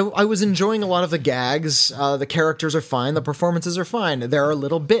 I was enjoying a lot of the gags. The characters are fine. The performances are fine. There are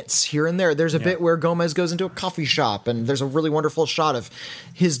little bits here and there. There's a bit where Gomez goes into a coffee shop, and there's a really wonderful shot of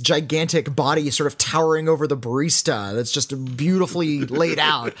his gigantic body sort of towering over the barista. That's just beautifully laid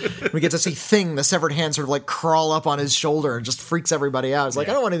out. We get to see Thing, the severed hand, sort of like crawl up on his shoulder and just freaks everybody out. It's like,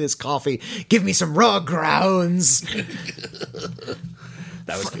 I don't want any of this coffee. Give me some raw grounds.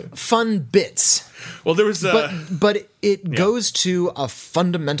 That was good. Fun bits. Well, there was, but it goes to a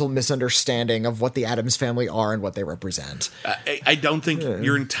fundamental misunderstanding of what the Addams Family are and what they represent. I don't think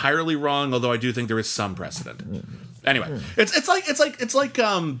you're entirely wrong, although I do think there is some precedent. Anyway, it's like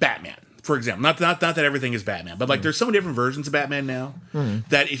Batman, for example. Not that everything is Batman, but like there's so many different versions of Batman now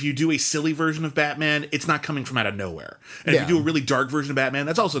that if you do a silly version of Batman, it's not coming from out of nowhere. And if you do a really dark version of Batman,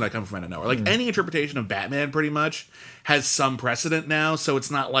 that's also not coming from out of nowhere. Like any interpretation of Batman pretty much has some precedent now, so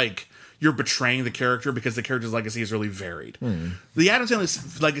it's not like you're betraying the character because the character's legacy is really varied. The Addams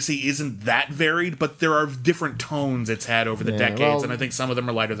Family's legacy isn't that varied, but there are different tones it's had over the decades, and I think some of them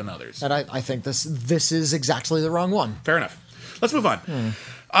are lighter than others. And I think this is exactly the wrong one. Fair enough. Let's move on.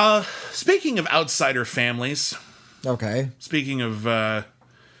 Speaking of outsider families. Okay. Speaking of the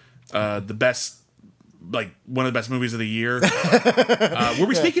best, like one of the best movies of the year. Were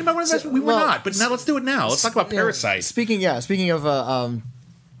we speaking about one of the best? We were not, but now let's do it now. Let's talk about Parasite. Speaking of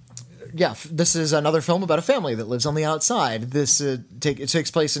this is another film about a family that lives on the outside. It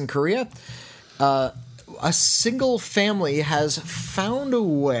takes place in Korea. A single family has found a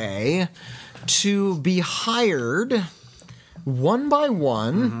way to be hired one by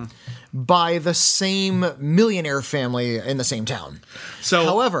one by the same millionaire family in the same town. So,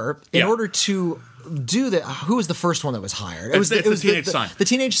 however, in order to do that, who was the first one that was hired? It was the teenage son. The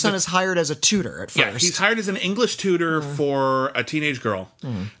teenage son is hired as a tutor at first. Yeah, he's hired as an English tutor for a teenage girl.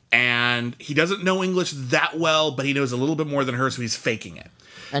 And he doesn't know English that well, but he knows a little bit more than her, so he's faking it.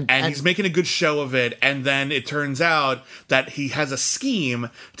 And he's making a good show of it, and then it turns out that he has a scheme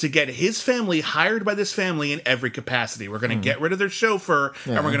to get his family hired by this family in every capacity. We're going to get rid of their chauffeur,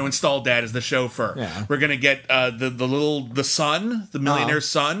 and we're going to install Dad as the chauffeur. Yeah. We're going to get the son, the millionaire's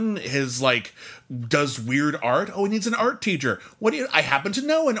son, his does weird art. Oh, he needs an art teacher. I happen to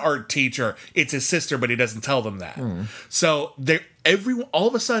know an art teacher. It's his sister, but he doesn't tell them that. So all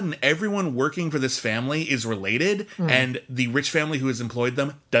of a sudden, everyone working for this family is related, and the rich family who has employed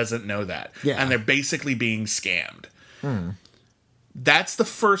them doesn't know that. Yeah. And they're basically being scammed. That's the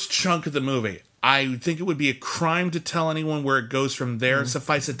first chunk of the movie. I think it would be a crime to tell anyone where it goes from there.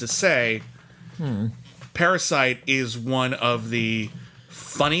 Suffice it to say, Parasite is one of the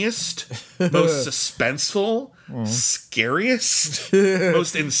funniest, most suspenseful, scariest,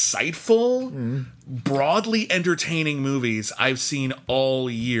 most insightful, broadly entertaining movies I've seen all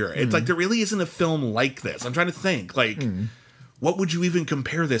year. It's like there really isn't a film like this. I'm trying to think, what would you even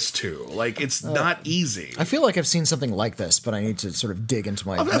compare this to? It's not easy. I feel like I've seen something like this, but I need to sort of dig into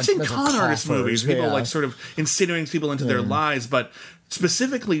my... I've seen con artist movies, people sort of insinuating people into their lives, but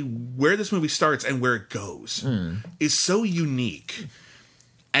specifically where this movie starts and where it goes is so unique.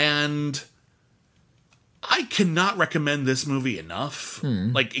 And I cannot recommend this movie enough.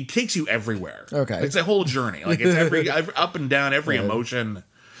 It takes you everywhere. Okay. It's a whole journey. It's every up and down, every emotion.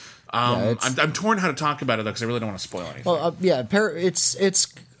 I'm torn how to talk about it, though, because I really don't want to spoil anything. Well,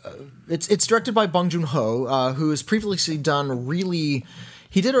 it's directed by Bong Joon-ho, who has previously done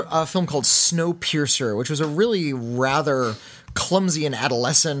he did a film called Snowpiercer, which was a really rather clumsy and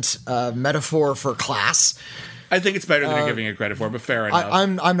adolescent metaphor for class. I think it's better than you're giving it credit for, but fair enough.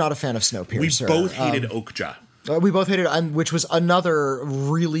 I'm not a fan of Snowpiercer. We both hated Okja. We both hated it, which was another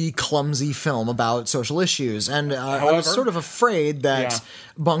really clumsy film about social issues. And I was sort of afraid that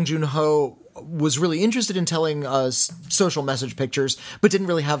Bong Joon-ho was really interested in telling social message pictures, but didn't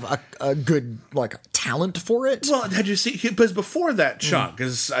really have a good talent for it. Well, had you seen? Because before that chunk,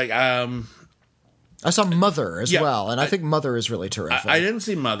 because I saw Mother as well, and I think Mother is really terrific. I didn't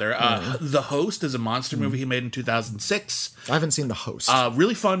see Mother. The Host is a monster movie he made in 2006. I haven't seen The Host.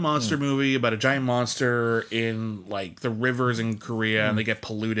 Really fun monster movie about a giant monster in the rivers in Korea, and they get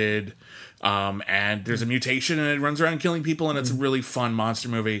polluted. And there's a mutation, and it runs around killing people, and it's a really fun monster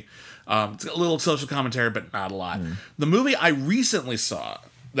movie. It's a little social commentary, but not a lot. The movie I recently saw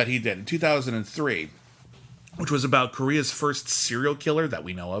that he did in 2003, which was about Korea's first serial killer that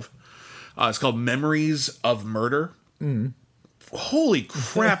we know of. It's called Memories of Murder. Holy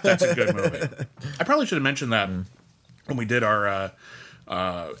crap, that's a good movie. I probably should have mentioned that when we did our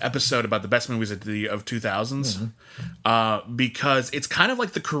episode about the best movies of 2000s, because it's kind of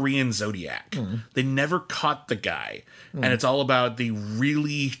like the Korean Zodiac. They never caught the guy, and it's all about the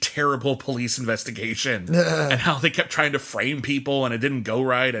really terrible police investigation and how they kept trying to frame people, and it didn't go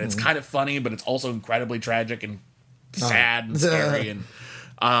right, and it's kind of funny, but it's also incredibly tragic and sad and scary.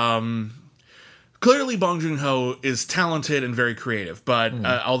 And clearly, Bong Joon-ho is talented and very creative, but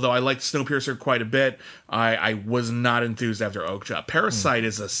although I liked Snowpiercer quite a bit, I was not enthused after Okja. Parasite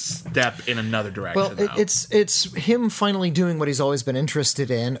is a step in another direction. Well, it's him finally doing what he's always been interested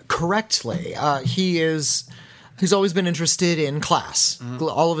in correctly. He's always been interested in class.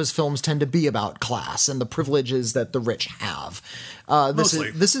 All of his films tend to be about class and the privileges that the rich have.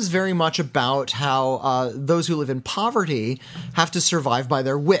 This is very much about how those who live in poverty have to survive by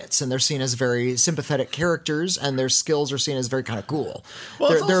their wits, and they're seen as very sympathetic characters, and their skills are seen as very kind of cool.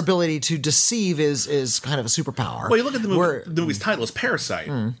 Well, their ability to deceive is kind of a superpower. Well, you look at the movie. The movie's title is Parasite.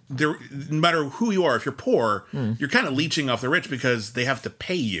 No matter who you are, if you're poor, you're kind of leeching off the rich because they have to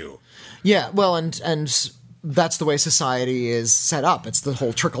pay you. Yeah, well, and that's the way society is set up. It's the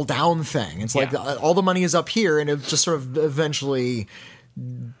whole trickle-down thing. It's like all the money is up here, and it just sort of eventually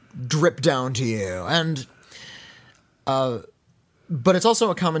drip down to you. And but it's also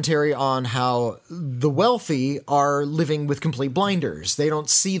a commentary on how the wealthy are living with complete blinders. They don't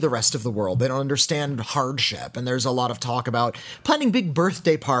see the rest of the world. They don't understand hardship. And there's a lot of talk about planning big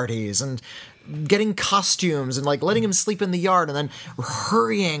birthday parties and getting costumes and like letting him sleep in the yard and then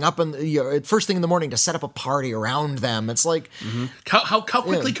hurrying up first thing in the morning to set up a party around them. It's like how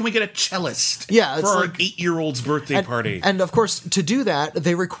quickly can we get a cellist? Yeah, for our 8-year-old's birthday party? And of course, to do that,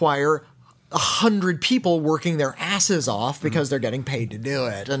 they require 100 people working their asses off because they're getting paid to do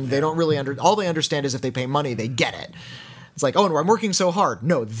it, and they don't really all they understand is if they pay money, they get it. It's like, oh, and I'm working so hard.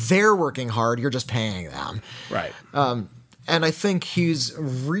 No, they're working hard. You're just paying them. Right. And I think he's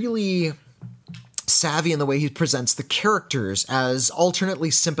really savvy in the way he presents the characters as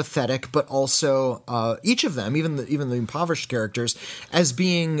alternately sympathetic, but also each of them, even the impoverished characters, as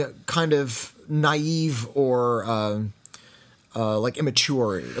being kind of naive or like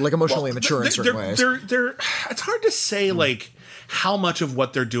immature, like emotionally immature in certain ways. It's hard to say like how much of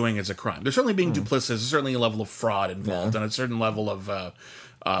what they're doing is a crime. They're certainly being duplicitous. There's certainly a level of fraud involved, and a certain level of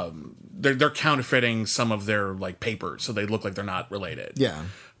they're counterfeiting some of their like papers so they look like they're not related. Yeah.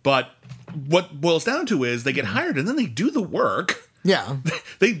 But what boils down to is they get hired and then they do the work. Yeah.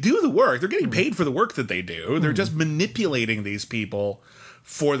 They do the work. They're getting paid for the work that they do. They're just manipulating these people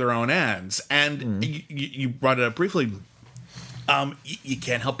for their own ends. And you brought it up briefly. You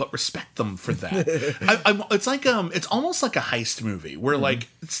can't help but respect them for that. It's like it's almost like a heist movie where like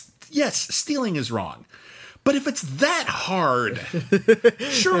yes, stealing is wrong, but if it's that hard,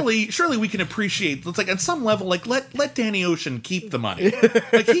 surely we can appreciate. It's like on some level, like let Danny Ocean keep the money.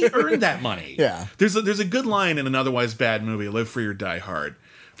 Like he earned that money. Yeah. There's a good line in an otherwise bad movie, Live Free or Die Hard,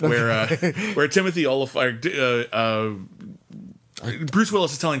 where Timothy Olyphant. Bruce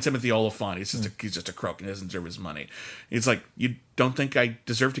Willis is telling Timothy Olyphant he's just a crook and he doesn't deserve his money. He's like, you don't think I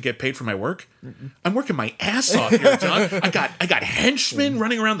deserve to get paid for my work? I'm working my ass off here, John. I got henchmen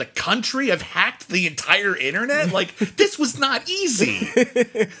running around the country. I've hacked the entire internet. Like, this was not easy.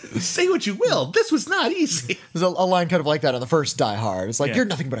 Say what you will. This was not easy. There's a line kind of like that on the first Die Hard. It's like, you're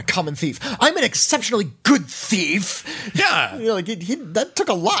nothing but a common thief. I'm an exceptionally good thief. Yeah. You know, like that took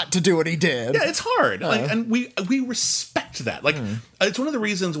a lot to do what he did. Yeah, it's hard. Like, and we respect that. Like, it's one of the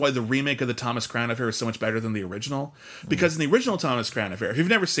reasons why the remake of the Thomas Crown Affair is so much better than the original. Because in the original Thomas Crown Affair, if you've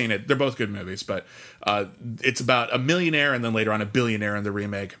never seen it, they're both good movies, but it's about a millionaire and then later on a billionaire in the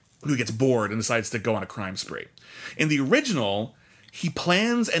remake who gets bored and decides to go on a crime spree. In the original, he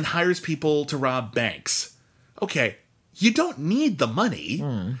plans and hires people to rob banks. Okay, you don't need the money,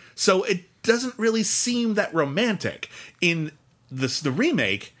 so it doesn't really seem that romantic. In the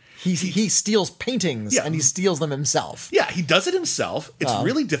remake, he steals paintings and he steals them himself. Yeah, he does it himself. It's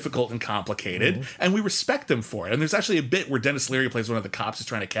really difficult and complicated, and we respect him for it. And there's actually a bit where Dennis Leary plays one of the cops who's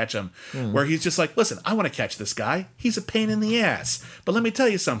trying to catch him, where he's just like, listen, I want to catch this guy. He's a pain in the ass. But let me tell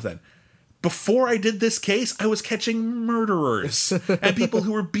you something. Before I did this case, I was catching murderers and people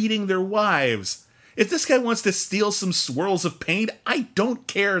who were beating their wives. If this guy wants to steal some swirls of paint, I don't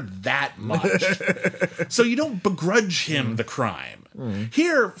care that much. So you don't begrudge him the crime.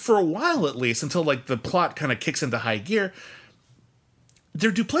 Here, for a while at least, until like the plot kind of kicks into high gear,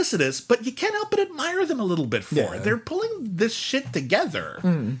 they're duplicitous, but you can't help but admire them a little bit for it. They're pulling this shit together.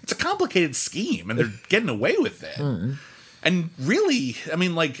 It's a complicated scheme, and they're getting away with it. And really, I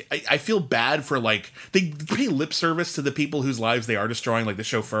mean, like, I feel bad for, like, they pay lip service to the people whose lives they are destroying, like the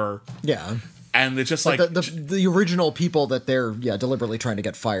chauffeur. Yeah. And it's just like the original people that they're deliberately trying to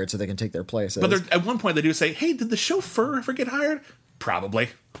get fired so they can take their places. But at one point they do say, "Hey, did the chauffeur ever get hired?" Probably.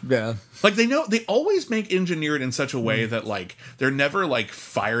 Yeah. Like they always make engineer it in such a way that like they're never like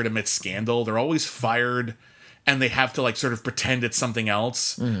fired amidst scandal. They're always fired and they have to like sort of pretend it's something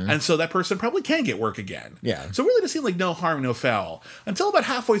else. And so that person probably can get work again. Yeah. So really does seem like no harm, no foul until about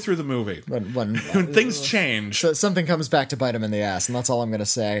halfway through the movie. When things change. So something comes back to bite him in the ass, and that's all I'm going to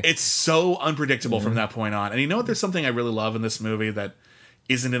say. It's so unpredictable from that point on. And you know what? There's something I really love in this movie that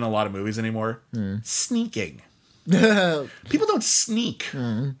isn't in a lot of movies anymore. Sneaking. People don't sneak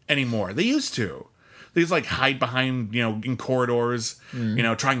anymore. They used to. They just like hide behind, in corridors,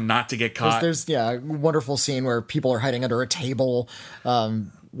 trying not to get caught. There's a wonderful scene where people are hiding under a table.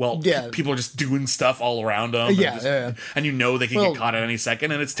 People are just doing stuff all around them. And you know they can get caught at any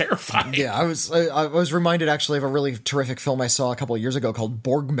second, and it's terrifying. Yeah, I was reminded actually of a really terrific film I saw a couple of years ago called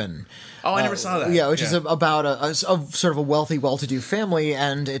Borgman. Oh, I never saw that. Yeah, which is about a sort of a wealthy, well-to-do family,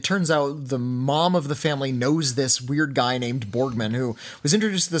 and it turns out the mom of the family knows this weird guy named Borgman who was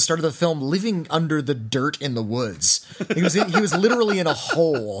introduced at the start of the film living under the dirt in the woods. He was literally in a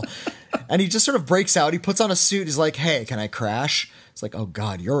hole. And he just sort of breaks out. He puts on a suit. He's like, hey, can I crash? It's like, oh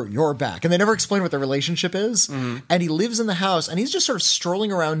God, you're back. And they never explain what their relationship is. And he lives in the house, and he's just sort of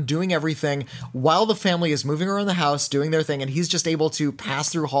strolling around doing everything while the family is moving around the house, doing their thing. And he's just able to pass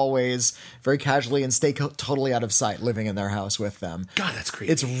through hallways very casually and stay totally out of sight, living in their house with them. God, that's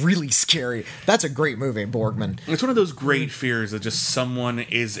creepy. It's really scary. That's a great movie, Borgman. It's one of those great fears that just someone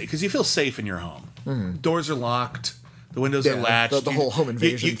is, because you feel safe in your home. Doors are locked. The windows are latched. The whole home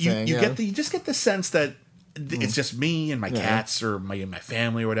invasion thing. You just get the sense that it's just me and my cats or my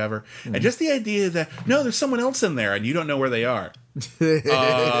family or whatever. And just the idea that, no, there's someone else in there and you don't know where they are.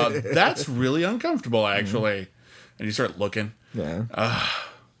 That's really uncomfortable, actually. And you start looking. Yeah.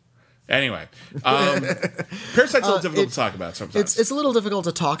 Anyway, Parasite's a little difficult to talk about sometimes. It's a little difficult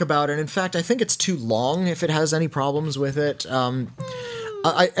to talk about, and in fact, I think it's too long if it has any problems with it.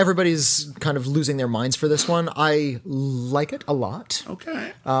 Everybody's kind of losing their minds for this one. I like it a lot.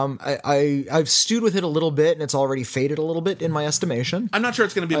 Okay. I've stewed with it a little bit, and it's already faded a little bit in my estimation. I'm not sure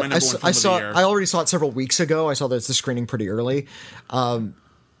it's going to be my number one film of the year. I already saw it several weeks ago. I saw the screening pretty early.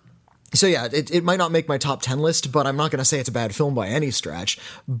 So yeah, it might not make my top 10 list, but I'm not going to say it's a bad film by any stretch.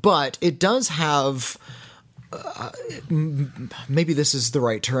 But it does have, maybe this is the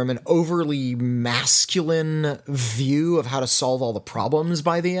right term, an overly masculine view of how to solve all the problems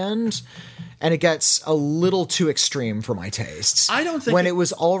by the end. And it gets a little too extreme for my tastes. I don't think... When it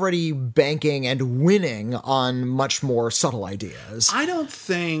was already banking and winning on much more subtle ideas. I don't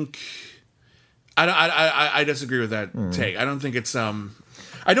think... I disagree with that take. I don't think it's...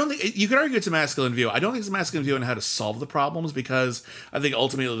 I don't think you could argue it's a masculine view. I don't think it's a masculine view on how to solve the problems, because I think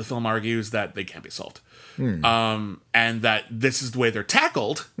ultimately the film argues that they can't be solved, and that this is the way they're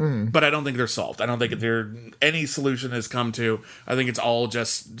tackled. But I don't think they're solved. I don't think any solution has come to. I think it's all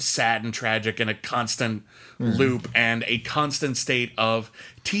just sad and tragic in a constant loop and a constant state of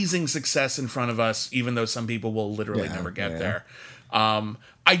teasing success in front of us, even though some people will literally never get there.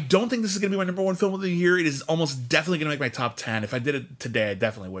 I don't think this is going to be my number one film of the year. It is almost definitely going to make my top 10. If I did it today, I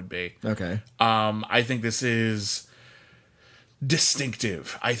definitely would be. Okay. I think this is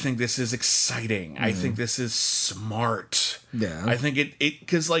distinctive. I think this is exciting. I think this is smart. Yeah. I think it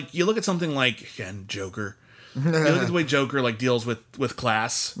because like you look at something like, again, Joker. You look at the way Joker like deals with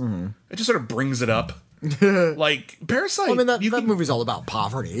class. It just sort of brings it up. Like Parasite. Well, I mean, that movie's all about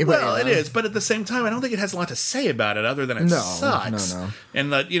poverty. Well, it is, but at the same time, I don't think it has a lot to say about it other than it sucks. No.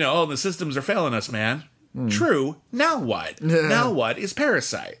 And that, the systems are failing us, man. True. Now what? Now what is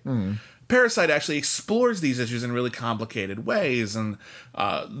Parasite? Parasite actually explores these issues in really complicated ways, and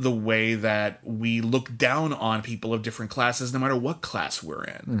the way that we look down on people of different classes, no matter what class we're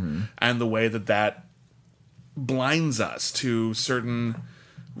in, and the way that blinds us to certain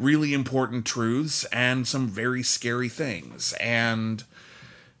really important truths and some very scary things. And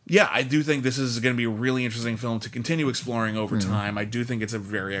yeah, I do think this is going to be a really interesting film to continue exploring over time. I do think it's a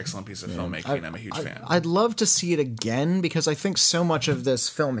very excellent piece of filmmaking, and I'm a huge fan. I'd love to see it again, because I think so much of this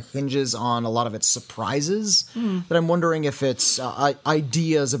film hinges on a lot of its surprises that I'm wondering if its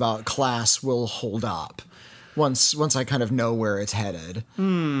ideas about class will hold up once I kind of know where it's headed.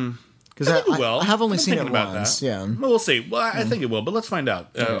 Because I have only seen it once. Yeah. Well, we'll see. Well, I think it will, but let's find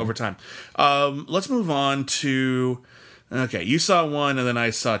out over time. Let's move on to... Okay, you saw one, and then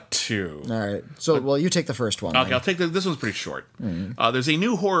I saw two. All right. So, you take the first one. Okay, then. I'll take this one's pretty short. There's a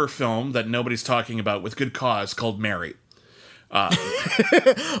new horror film that nobody's talking about with good cause called Mary.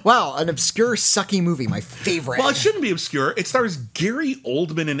 Wow, an obscure, sucky movie. My favorite. Well, it shouldn't be obscure. It stars Gary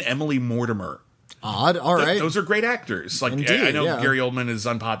Oldman and Emily Mortimer. Odd. All right. Those are great actors. Like, Indeed, I know Gary Oldman is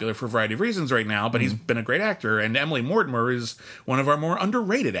unpopular for a variety of reasons right now, but he's been a great actor. And Emily Mortimer is one of our more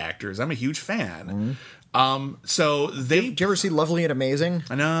underrated actors. I'm a huge fan. So Did you ever see Lovely and Amazing?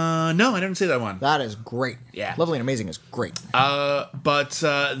 No, I didn't see that one. That is great. Yeah. Lovely and Amazing is great. But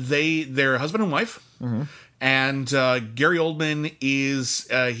they're husband and wife. And Gary Oldman is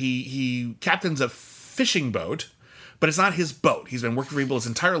he captains a fishing boat. But it's not his boat. He's been working for people his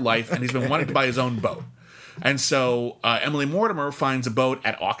entire life, and he's been wanting to buy his own boat. And so Emily Mortimer finds a boat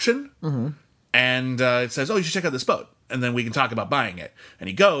at auction, and it says, oh, you should check out this boat, and then we can talk about buying it. And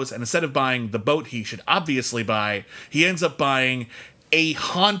he goes, and instead of buying the boat he should obviously buy, he ends up buying a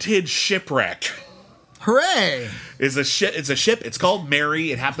haunted shipwreck. Hooray! It's a ship. It's called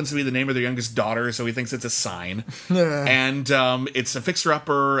Mary. It happens to be the name of their youngest daughter, so he thinks it's a sign. And it's a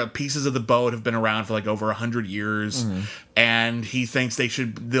fixer-upper. Pieces of the boat have been around for like over 100 years, and he thinks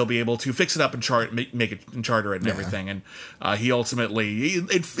they'll be able to fix it up and make it and charter it and everything. And he ultimately,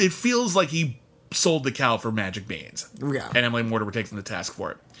 it feels like he sold the cow for magic beans. Yeah. And Emily Mortimer takes him to task for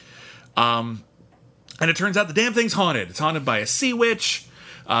it. And it turns out the damn thing's haunted. It's haunted by a sea witch.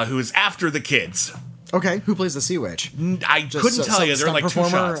 who is after the kids. Okay, who plays the Sea Witch? I couldn't tell you. They're in like two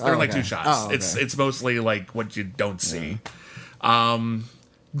shots. They're in like two shots. Oh, okay. It's mostly like what you don't see.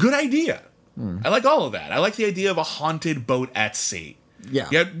 Good idea. I like all of that. I like the idea of a haunted boat at sea. Yeah.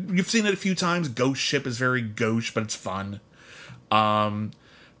 You've seen it a few times. Ghost Ship is very gauche, but it's fun. Because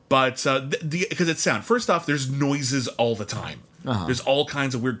it's sound. First off, there's noises all the time. There's all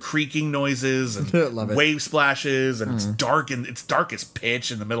kinds of weird creaking noises and wave splashes, and it's dark as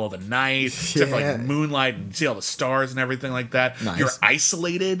pitch in the middle of the night. Except for like moonlight, and you see all the stars and everything like that. Nice. You're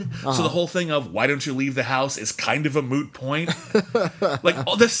isolated, so the whole thing of why don't you leave the house is kind of a moot point. Like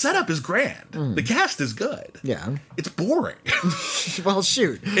the setup is grand, the cast is good. Yeah, it's boring. Well,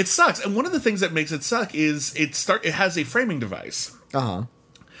 shoot, it sucks. And one of the things that makes it suck is it has a framing device.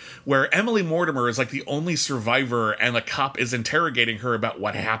 Where Emily Mortimer is like the only survivor and the cop is interrogating her about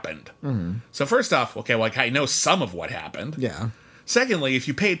what happened. So first off, okay, well, I know some of what happened. Yeah. Secondly, if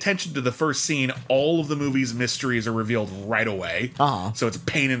you pay attention to the first scene, all of the movie's mysteries are revealed right away. So it's a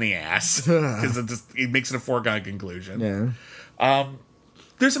pain in the ass because it makes it a foregone conclusion. Yeah.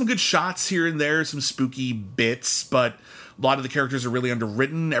 There's some good shots here and there, some spooky bits, but a lot of the characters are really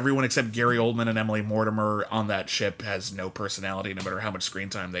underwritten. Everyone except Gary Oldman and Emily Mortimer on that ship has no personality, no matter how much screen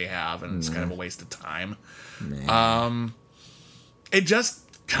time they have, and it's kind of a waste of time. It just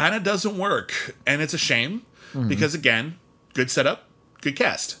kind of doesn't work, and it's a shame because, again, good setup, good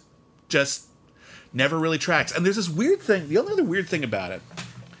cast, just never really tracks. And there's this weird thing. The only other weird thing about it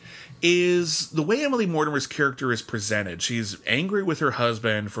is the way Emily Mortimer's character is presented. She's angry with her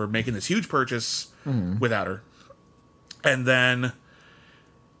husband for making this huge purchase without her. And then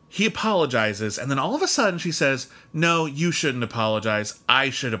he apologizes, and then all of a sudden she says, "No, you shouldn't apologize. I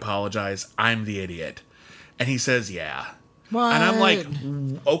should apologize. I'm the idiot." And he says, "Yeah." What? And I'm like,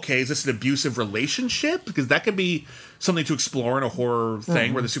 okay, is this an abusive relationship? Because that could be something to explore in a horror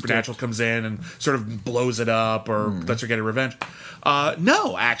thing where the supernatural comes in and sort of blows it up or lets her get her revenge.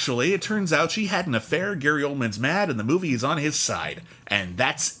 No, actually, it turns out she had an affair. Gary Oldman's mad, and the movie is on his side. And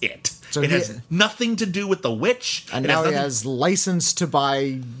that's it. So it has nothing to do with the witch. And now he has license to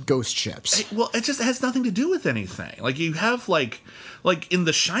buy ghost ships. Well, it just has nothing to do with anything. Like, you have, like in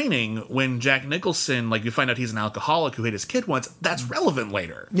The Shining, when Jack Nicholson, like, you find out he's an alcoholic who hit his kid once, that's relevant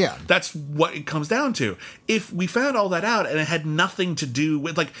later. Yeah. That's what it comes down to. If we found all that out and it had nothing to do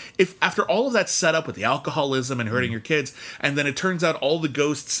with, like, if after all of that setup with the alcoholism and hurting your kids, and then it turns out all the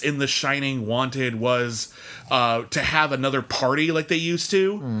ghosts in The Shining wanted was to have another party like they used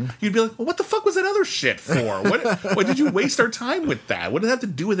to, you'd be like, well, what the fuck was that other shit for? What did you waste our time with that? What did it have to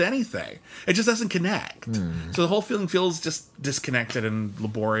do with anything? It just doesn't connect. So the whole feeling feels just disconnected and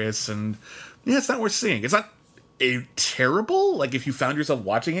laborious, and yeah, it's not worth seeing. It's not a terrible, like, if you found yourself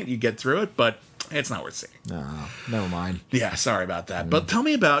watching it, you get through it, but it's not worth seeing. No, never mind. Yeah, sorry about that. But tell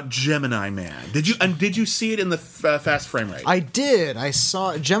me about Gemini Man. Did you see it in the fast frame rate? I did. I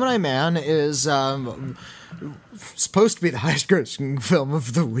saw Gemini Man is supposed to be the highest grossing film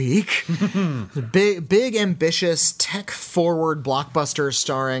of the week. big, ambitious, tech-forward blockbuster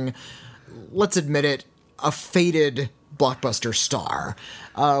starring, let's admit it, a faded blockbuster star.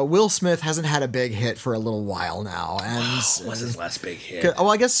 Will Smith hasn't had a big hit for a little while now, and what's his last big hit? Well,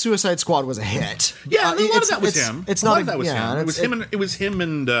 I guess Suicide Squad was a hit. Yeah, a lot of that was him. It's not that was him. It was him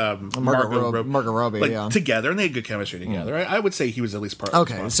and Margot Robbie, like, together, and they had good chemistry together. I would say he was at least part.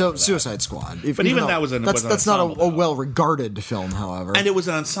 Okay, so Suicide Squad, but even that was that's not a well-regarded film, however, and it was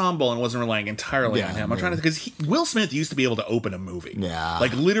an ensemble and wasn't relying entirely on him. I'm trying to, because Will Smith used to be able to open a movie,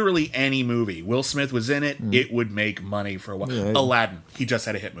 like literally any movie. Will Smith was in it; it would make money for a while. Aladdin, he just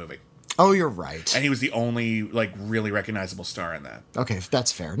had a hit movie. Oh, you're right. And he was the only, like, really recognizable star in that. Okay,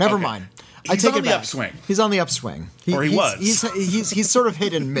 that's fair. Never mind. I take it back. Upswing. He's on the upswing. He's sort of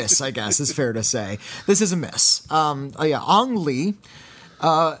hit and miss, I guess, is fair to say. This is a miss. Ang Lee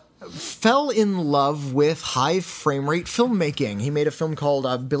fell in love with high frame rate filmmaking. He made a film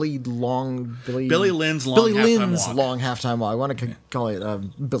called Billy Lynn's Long Halftime Walk. I want to call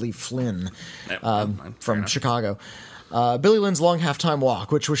it Billy Flynn from Chicago. Billy Lynn's Long Halftime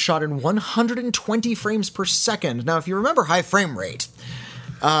Walk, which was shot in 120 frames per second. Now, if you remember high frame rate,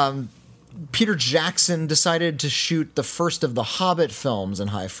 Peter Jackson decided to shoot the first of the Hobbit films in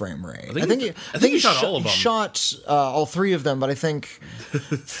high frame rate. I think he shot all of them. He shot all three of them, but I think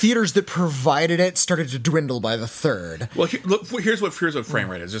theaters that provided it started to dwindle by the third. Well, here's what frame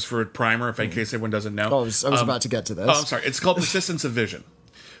rate is, just for a primer, in case everyone doesn't know. I was about to get to this. Oh, I'm sorry. It's called persistence of vision,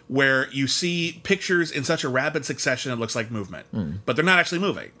 where you see pictures in such a rapid succession it looks like movement, but they're not actually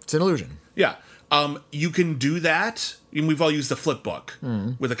moving. It's an illusion. Yeah. You can do that. And we've all used the flip book.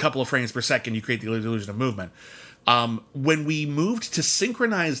 With a couple of frames per second, you create the illusion of movement. When we moved to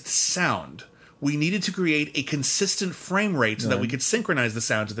synchronized sound, we needed to create a consistent frame rate so that we could synchronize the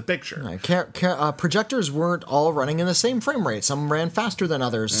sound to the picture. Projectors weren't all running in the same frame rate. Some ran faster than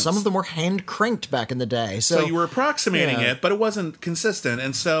others. Some of them were hand-cranked back in the day. So you were approximating it, but it wasn't consistent.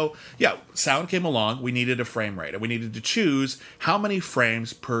 And so, sound came along. We needed a frame rate. And we needed to choose how many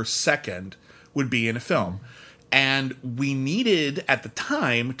frames per second would be in a film. And we needed, at the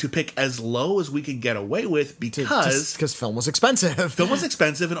time, to pick as low as we could get away with because film was expensive. Film was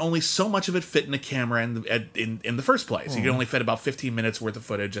expensive, and only so much of it fit in a camera in the first place. You could only fit about 15 minutes worth of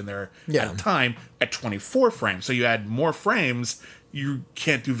footage in there at a time at 24 frames. So you add more frames, you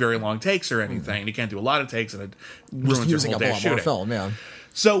can't do very long takes or anything. You can't do a lot of takes, and it ruins your whole day shooting. Film,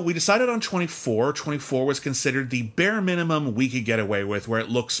 So we decided on 24. 24 was considered the bare minimum we could get away with, where it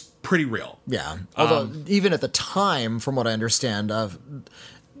looks pretty real. Yeah. Although, even at the time, from what I understand,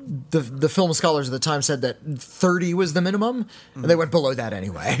 the film scholars at the time said that 30 was the minimum, and they went below that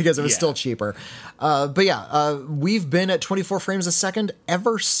anyway, because it was still cheaper. We've been at 24 frames a second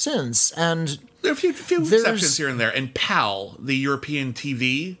ever since, and... There are a few exceptions here and there. And PAL, the European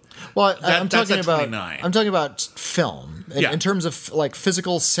TV... Well, I'm talking about film. In terms of like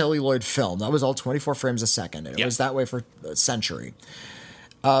physical celluloid film, that was all 24 frames a second. It was that way for a century.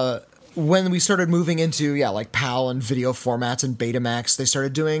 When we started moving into like PAL and video formats and Betamax, they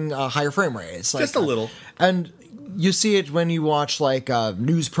started doing higher frame rates. Just a little. And you see it when you watch like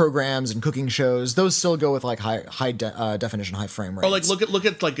news programs and cooking shows. Those still go with like high definition, high frame rates. Or like look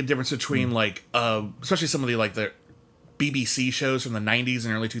at like a difference between like especially some of the BBC shows from the 90s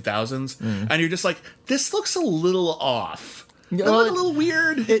and early 2000s, and you're just like, this looks a little off. A little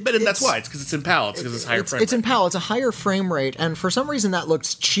weird, but that's why. It's because it's in PAL. It's because it's higher frame rate. It's in PAL. It's a higher frame rate, and for some reason that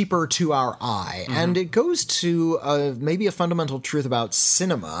looks cheaper to our eye. And it goes to maybe a fundamental truth about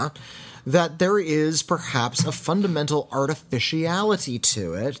cinema, that there is perhaps a fundamental artificiality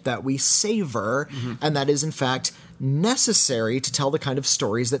to it that we savor, and that is, in fact, necessary to tell the kind of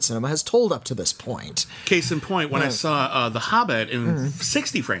stories that cinema has told up to this point. Case in point, when I saw The Hobbit in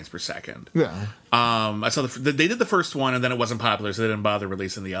 60 frames per second, I saw they did the first one, and then it wasn't popular, so they didn't bother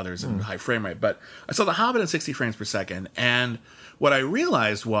releasing the others in high frame rate. But I saw The Hobbit in 60 frames per second, and what I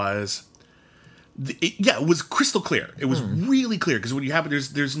realized was... it was crystal clear. It was really clear because when you have it,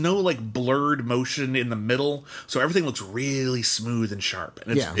 there's no like blurred motion in the middle, so everything looks really smooth and sharp.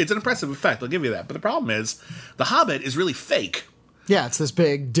 And it's an impressive effect. I'll give you that. But the problem is, The Hobbit is really fake. Yeah, it's this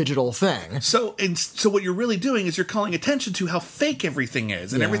big digital thing. So what you're really doing is you're calling attention to how fake everything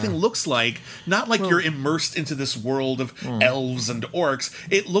is, and everything looks like not like you're immersed into this world of elves and orcs.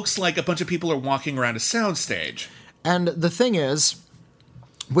 It looks like a bunch of people are walking around a soundstage. And the thing is,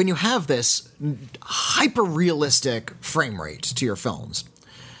 when you have this hyper-realistic frame rate to your films,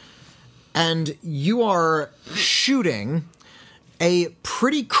 and you are shooting a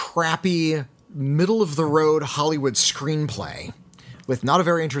pretty crappy, middle-of-the-road Hollywood screenplay with not a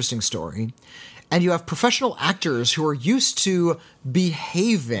very interesting story, and you have professional actors who are used to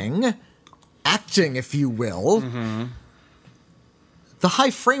behaving, acting, if you will, the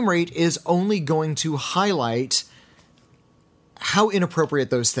high frame rate is only going to highlight how inappropriate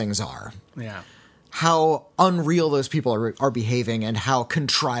those things are. Yeah. How unreal those people are behaving and how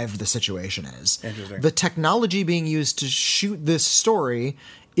contrived the situation is. Interesting. The technology being used to shoot this story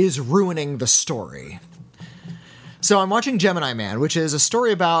is ruining the story. So I'm watching Gemini Man, which is a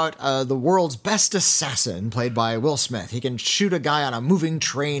story about the world's best assassin, played by Will Smith. He can shoot a guy on a moving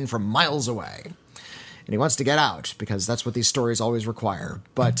train from miles away. And he wants to get out because that's what these stories always require.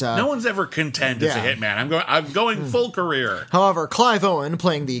 But no one's ever content as a hitman. I'm going full career. However, Clive Owen,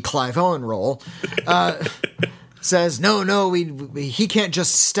 playing the Clive Owen role, says, no, he can't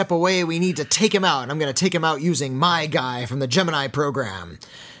just step away. We need to take him out. And I'm going to take him out using my guy from the Gemini program.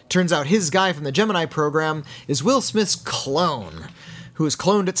 Turns out his guy from the Gemini program is Will Smith's clone, who was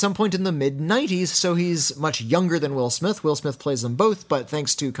cloned at some point in the mid-90s, so he's much younger than Will Smith. Will Smith plays them both, but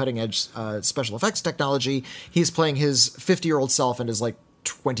thanks to cutting-edge special effects technology, he's playing his 50-year-old self and his,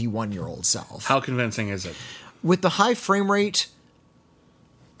 21-year-old self. How convincing is it? With the high frame rate,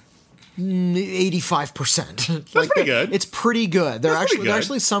 85%. That's pretty good. It's pretty good. There are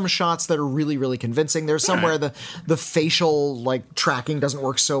actually some shots that are really, really convincing. There's some where the facial tracking doesn't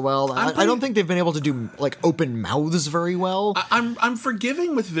work so well. I don't think they've been able to do open mouths very well. I'm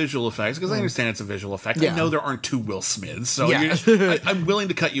forgiving with visual effects because I understand it's a visual effect. Yeah. I know there aren't two Will Smiths, so I'm willing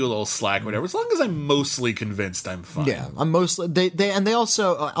to cut you a little slack, whatever. As long as I'm mostly convinced, I'm fine. Yeah, I'm mostly. They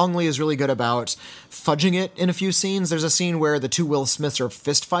also Ang Lee is really good about fudging it in a few scenes. There's a scene where the two Will Smiths are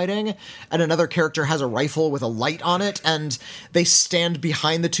fist fighting. and another character has a rifle with a light on it, and they stand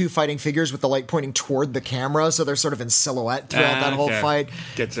behind the two fighting figures with the light pointing toward the camera, so they're sort of in silhouette throughout that whole fight.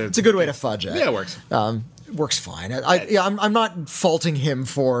 It's a good way to fudge it. Yeah, it works. Works fine. I'm not faulting him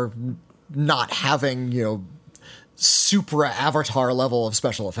for not having, supra Avatar level of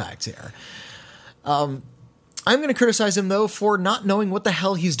special effects here. I'm going to criticize him, though, for not knowing what the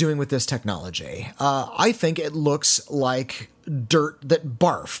hell he's doing with this technology. I think it looks like dirt that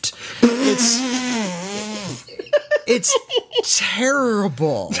barfed. It's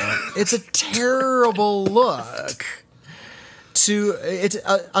terrible. It's a terrible look.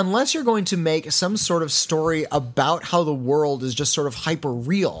 Unless you're going to make some sort of story about how the world is just sort of hyper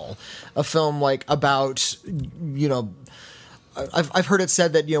real, a film like about, I've heard it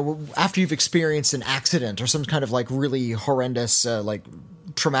said that, after you've experienced an accident or some kind of like really horrendous,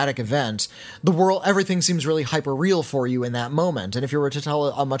 traumatic event, everything seems really hyper real for you in that moment. And if you were to tell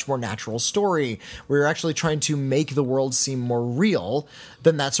a much more natural story where you're actually trying to make the world seem more real,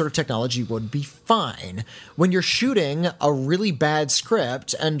 then that sort of technology would be fine. When you're shooting a really bad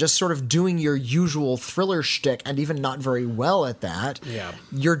script and just sort of doing your usual thriller shtick, and even not very well at that,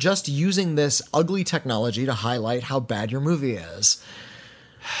 you're just using this ugly technology to highlight how bad your movie is.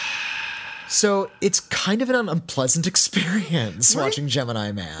 So it's kind of an unpleasant experience watching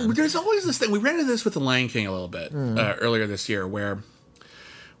Gemini Man. There's always this thing. We ran into this with The Lion King a little bit earlier this year, where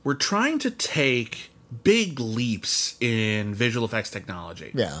we're trying to take big leaps in visual effects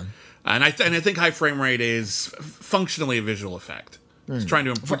technology. Yeah. And I think high frame rate is functionally a visual effect. We're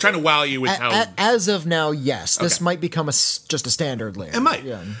trying to wow you with how... As of now, yes. This might become just a standard layer. It might.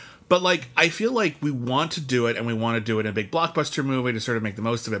 Yeah. But, I feel like we want to do it, and we want to do it in a big blockbuster movie to sort of make the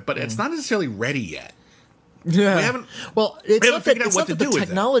most of it, but it's not necessarily ready yet. Yeah. We haven't figured out what to do with it. The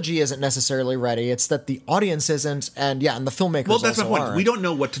technology isn't necessarily ready. It's that the audience isn't, and the filmmakers also that's my point. aren't. We don't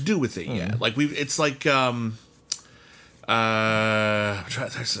know what to do with it yet. It's like,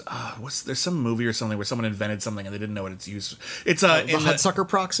 there's some movie or something where someone invented something and they didn't know what it's used for. It's the Hudsucker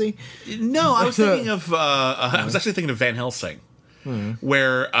Proxy? No, I was thinking of, I was actually thinking of Van Helsing.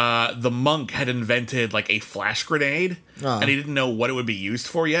 Where the monk had invented a flash grenade and he didn't know what it would be used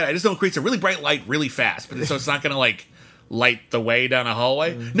for yet. I just know it creates a really bright light really fast, but so it's not going to light the way down a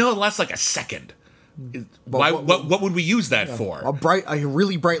hallway. No, it lasts a second. What would we use that for? A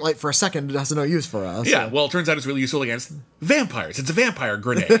really bright light for a second has no use for us. Yeah, well, it turns out it's really useful against vampires. It's a vampire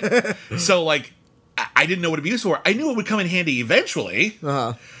grenade. So I didn't know what it'd be used for. I knew it would come in handy eventually.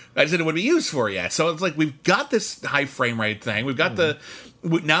 I just didn't know what it'd be used for yet. So it's we've got this high frame rate thing. We've got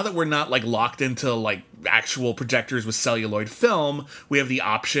now that we're not locked into actual projectors with celluloid film, we have the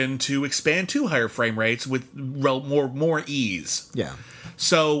option to expand to higher frame rates with more ease. Yeah.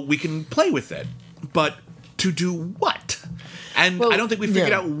 So we can play with it. But to do what? And I don't think we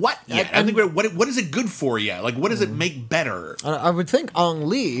figured out what yet. I think what is it good for yet? What does it make better? I would think Ang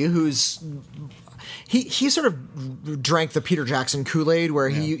Lee, who's... He sort of drank the Peter Jackson Kool-Aid, where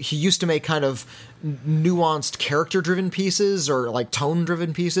he used to make kind of nuanced character-driven pieces or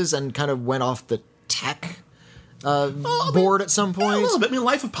tone-driven pieces, and kind of went off the tech board at some point. Yeah, a little bit. I mean,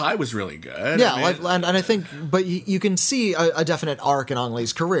 Life of Pi was really good. Yeah, and I think, but you can see a definite arc in Ang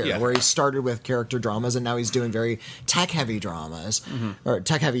Lee's career, where he started with character dramas, and now he's doing very tech-heavy dramas, or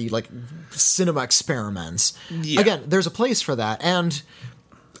tech-heavy cinema experiments. Yeah. Again, there's a place for that, and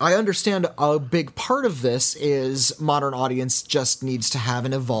I understand a big part of this is modern audience just needs to have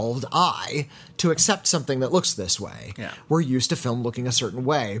an evolved eye to accept something that looks this way. Yeah. We're used to film looking a certain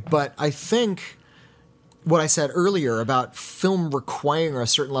way. But I think what I said earlier about film requiring a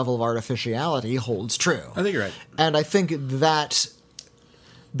certain level of artificiality holds true. I think you're right. And I think that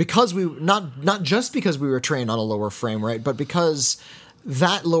because not just because we were trained on a lower frame rate, but because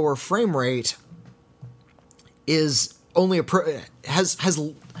that lower frame rate is only has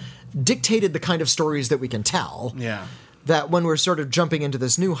dictated the kind of stories that we can tell. Yeah. That when we're sort of jumping into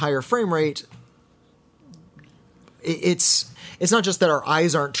this new higher frame rate, it's not just that our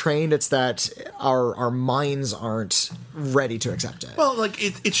eyes aren't trained, it's that our minds aren't ready to accept it. Well,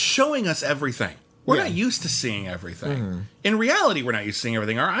 it's showing us everything. We're not used to seeing everything. In reality, we're not used to seeing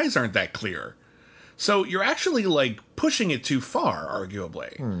everything. Our eyes aren't that clear. So you're actually pushing it too far,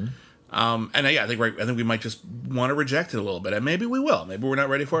 arguably. And I think we might just want to reject it a little bit, and maybe we will. Maybe we're not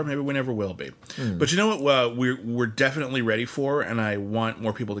ready for it. Maybe we never will be. But you know what? We're definitely ready for, and I want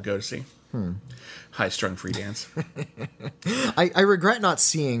more people to go to see. high-strung free dance. I regret not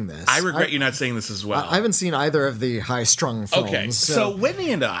seeing this. I regret you not seeing this as well. I haven't seen either of the high-strung films. Okay, so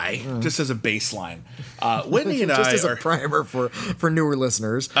Whitney and I, just as a baseline, Whitney and just I as a are primer for newer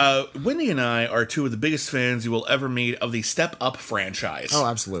listeners. Whitney and I are two of the biggest fans you will ever meet of the Step Up franchise. Oh,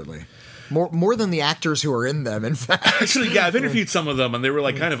 absolutely. More than the actors who are in them, in fact. Actually, yeah, I've interviewed some of them, and they were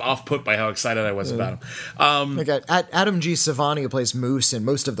like kind of off-put by how excited I was about them. Like Adam G. Savani, who plays Moose in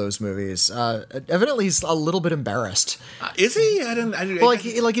most of those movies, evidently he's a little bit embarrassed. Is he? Well, like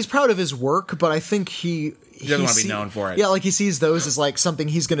he's proud of his work, but I think he doesn't want to be known for it. Yeah, like he sees those as like something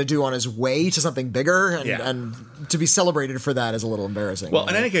he's going to do on his way to something bigger, and to be celebrated for that is a little embarrassing. Well,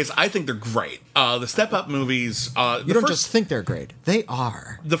 in any case, I think they're great. The Step Up movies. You don't just think they're great; they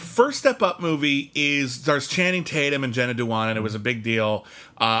are. The first Step Up movie stars Channing Tatum and Jenna Dewan, and it was a big deal.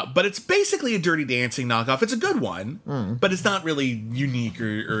 But it's basically a Dirty Dancing knockoff. It's a good one, but it's not really unique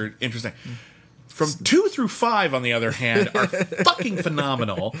or interesting. From 2 through 5, on the other hand, are fucking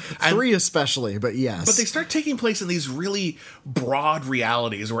phenomenal. 3 especially, but yes. But they start taking place in these really broad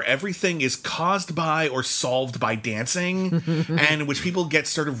realities where everything is caused by or solved by dancing, and in which people get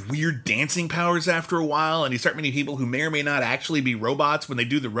sort of weird dancing powers after a while, and you start meeting people who may or may not actually be robots when they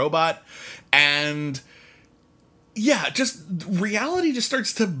do the robot. And yeah, just reality just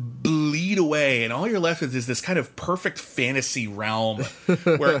starts to bleed away, and all you're left with is this kind of perfect fantasy realm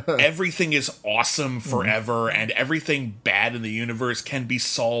where everything is awesome forever, and everything bad in the universe can be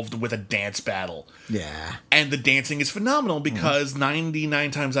solved with a dance battle. Yeah. And the dancing is phenomenal because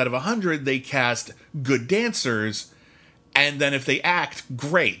 99 times out of 100, they cast good dancers, and then if they act,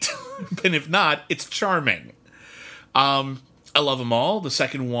 great. And if not, it's charming. I love them all. The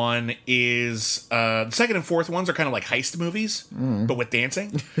second one is... the second and fourth ones are kind of like heist movies, but with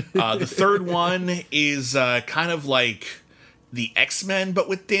dancing. The third one is kind of like the X-Men, but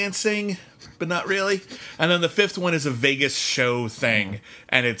with dancing, but not really. And then the fifth one is a Vegas show thing,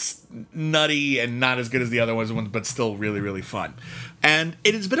 and it's nutty and not as good as the other ones, but still really, really fun. And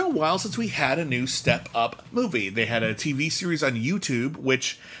it has been a while since we had a new Step Up movie. They had a TV series on YouTube,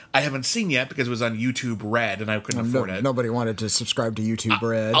 which I haven't seen yet because it was on YouTube Red and I couldn't afford it. Nobody wanted to subscribe to YouTube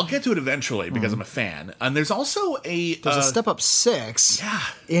Red. I'll get to it eventually because I'm a fan. And there's also a Step Up 6 yeah.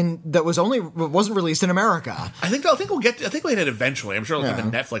 that wasn't released in America. I think we'll get we'll hit it eventually. I'm sure it'll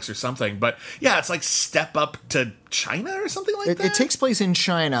come to Netflix or something. But yeah, it's like Step Up to China or something like that. It takes place in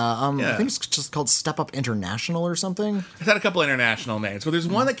China. I think it's just called Step Up International or something. It's had a couple international names. But there's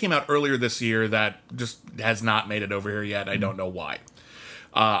one that came out earlier this year that just has not made it over here yet. I don't know why.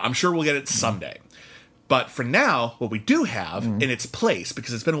 I'm sure we'll get it someday. But for now, what we do have in its place,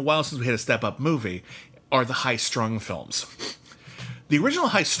 because it's been a while since we had a Step Up movie, are the High Strung films. The original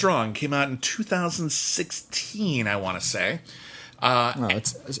High Strung came out in 2016, I want to say.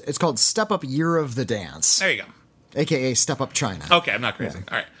 It's called Step Up Year of the Dance. There you go. AKA Step Up China. Okay, I'm not crazy.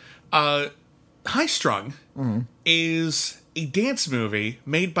 Yeah. All right. High Strung is a dance movie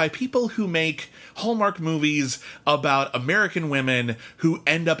made by people who make Hallmark movies about American women who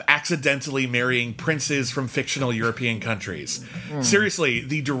end up accidentally marrying princes from fictional European countries. Seriously,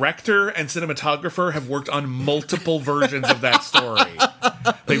 the director and cinematographer have worked on multiple versions of that story.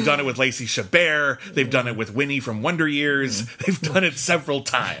 They've done it with Lacey Chabert. They've done it with Winnie from Wonder Years. They've done it several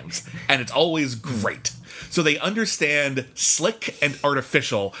times, and it's always great. So they understand slick and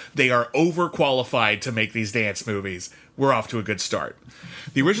artificial. They are overqualified to make these dance movies. We're off to a good start.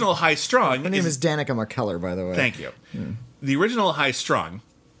 The original High Strung... My name is Danica McKellar, by the way. Thank you. The original High Strung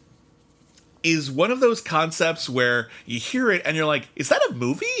is one of those concepts where you hear it and you're like, is that a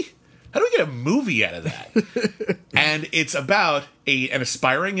movie? How do we get a movie out of that? And it's about an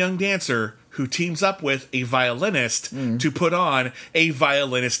aspiring young dancer who teams up with a violinist to put on a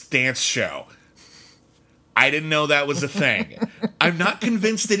violinist dance show. I didn't know that was a thing. I'm not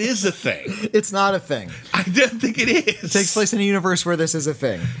convinced it is a thing. It's not a thing. I don't think it is. It takes place in a universe where this is a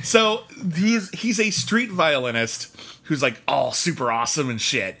thing. So he's a street violinist who's like all super awesome and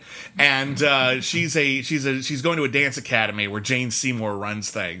shit. And she's going to a dance academy where Jane Seymour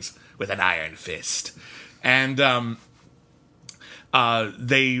runs things with an iron fist. And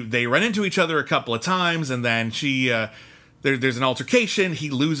they run into each other a couple of times, and then there's an altercation. He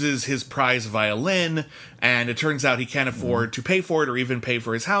loses his prize violin, and it turns out he can't afford to pay for it or even pay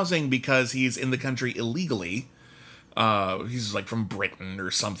for his housing because he's in the country illegally. He's like from Britain or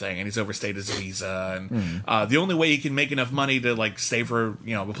something, and he's overstayed his visa. And the only way he can make enough money to like stay for,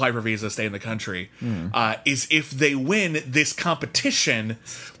 apply for a visa, stay in the country, is if they win this competition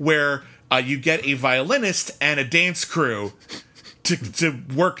where you get a violinist and a dance crew to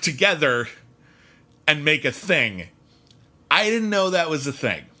work together and make a thing. I didn't know that was a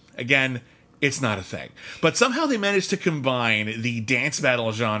thing. Again, It's not a thing. But somehow they managed to combine the dance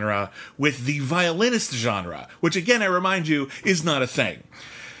battle genre with the violinist genre, which, again, I remind you, is not a thing.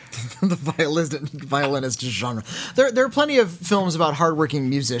 The violinist genre. There are plenty of films about hardworking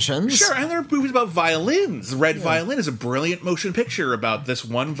musicians. Sure, and there are movies about violins. Red Violin is a brilliant motion picture about this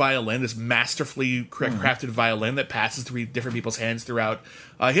one violin, this masterfully crafted violin that passes through different people's hands throughout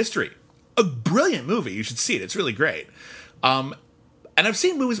history. A brilliant movie. You should see it. It's really great. And I've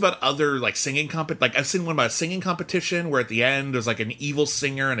seen movies about other, like, singing I've seen one about a singing competition where at the end there's, like, an evil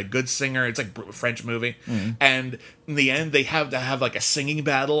singer and a good singer. It's, like, a French movie. And in the end, they have to have, like, a singing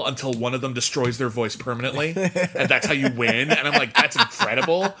battle until one of them destroys their voice permanently. And that's how you win. And I'm like, that's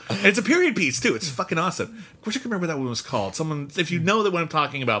incredible. And it's a period piece, too. It's fucking awesome. I wish I could remember what that one was called. Someone, if you know that what I'm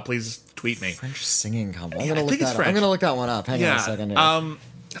talking about, please tweet me. French singing competition. Yeah, I think it's French. I'm going to look that one up. Hang on a second. Yeah.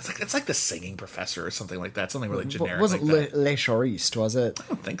 It's like the singing professor or something like that. Something really generic. Wasn't like Les Choristes, was it? I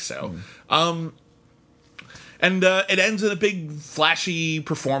don't think so. And it ends in a big flashy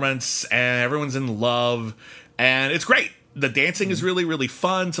performance, and everyone's in love, and it's great. The dancing is really, really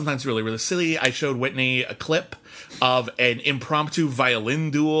fun. Sometimes really, really silly. I showed Whitney a clip of an impromptu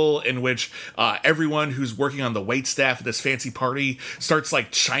violin duel in which everyone who's working on the wait staff at this fancy party starts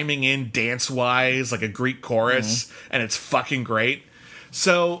like chiming in dance-wise, like a Greek chorus, and it's fucking great.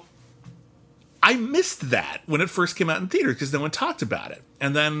 So I missed that when it first came out in theaters because no one talked about it.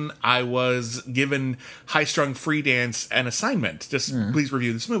 And then I was given High Strung Free Dance an assignment. Just please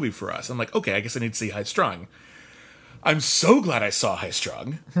review this movie for us. I'm like, okay, I guess I need to see High Strung. I'm so glad I saw High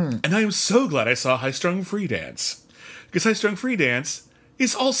Strung. And I am so glad I saw High Strung Free Dance. Because High Strung Free Dance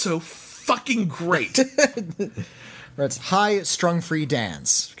is also fucking great. It's High Strung Free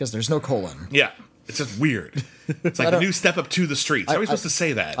Dance because there's no colon. Yeah. It's just weird. It's like the new Step Up to the Streets. How are we supposed to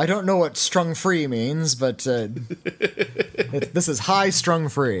say that? I don't know what strung free means, but this is High Strung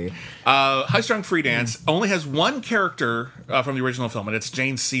Free. High Strung Free Dance only has one character from the original film, and it's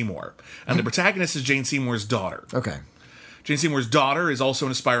Jane Seymour. And the protagonist is Jane Seymour's daughter. Okay. Jane Seymour's daughter is also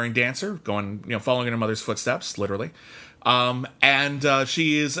an aspiring dancer, following in her mother's footsteps, literally. And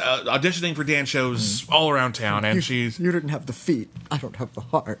she is auditioning for dance shows all around town, and she's... You didn't have the feet. I don't have the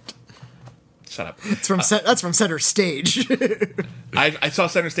heart. Shut up. That's from Center Stage. I saw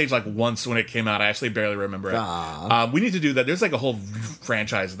Center Stage like once when it came out. I actually barely remember it. We need to do that. There's like a whole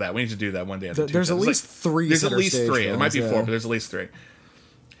franchise of that. We need to do that one day. There's at least three. There's at least three. It might be four, but there's at least three.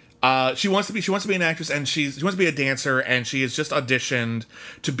 She wants to be an actress, and she wants to be a dancer, and she has just auditioned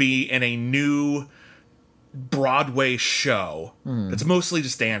to be in a new Broadway show that's mostly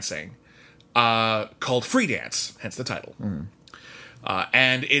just dancing, called Free Dance, hence the title.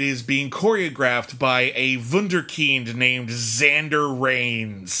 And it is being choreographed by a wunderkind named Xander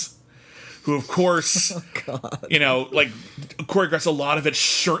Rains, who, of course, choreographs a lot of it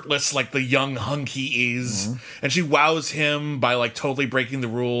shirtless like the young hunk he is. And she wows him by, like, totally breaking the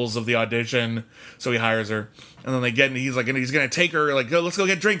rules of the audition. So he hires her. And then he's going to take her, like, let's go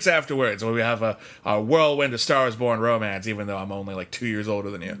get drinks afterwards. So we have a whirlwind of Star is Born romance, even though I'm only, like, 2 years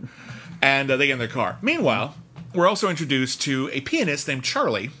older than you. And they get in their car. Meanwhile... we're also introduced to a pianist named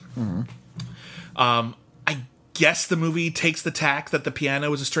Charlie. I guess the movie takes the tack that the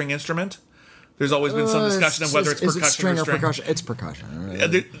piano is a string instrument. There's always been some discussion of whether it's percussion or string. It's percussion.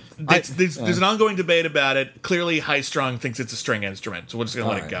 There's an ongoing debate about it. Clearly, High Strung thinks it's a string instrument, so we're just going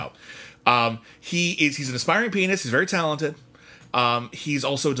to let it go. He's an aspiring pianist. He's very talented. He's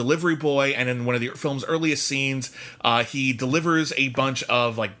also a delivery boy, and in one of the film's earliest scenes, he delivers a bunch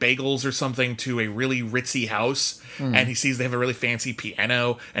of like bagels or something to a really ritzy house, and he sees they have a really fancy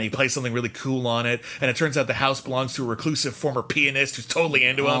piano, and he plays something really cool on it, and it turns out the house belongs to a reclusive former pianist who's totally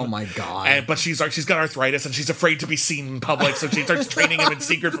into him. Oh my god! But she's got arthritis, and she's afraid to be seen in public, so she starts training him in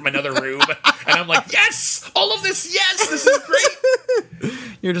secret from another room. And I'm like, yes, all of this, yes, this is great.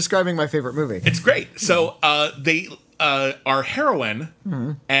 You're describing my favorite movie. It's great. So our heroine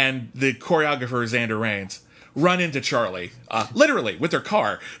and the choreographer Xander Rains run into Charlie, literally with their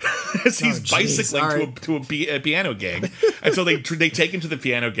car, as he's bicycling to a piano gig. And so they take him to the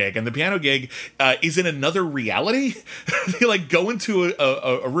piano gig, and the piano gig is in another reality. They like go into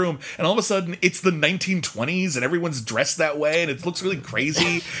a room, and all of a sudden it's the 1920s, and everyone's dressed that way, and it looks really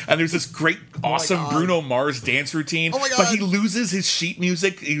crazy. And there's this great, awesome Bruno Mars dance routine, but he loses his sheet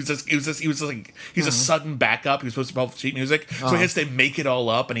music. He's a sudden backup. He was supposed to play sheet music, so he has to make it all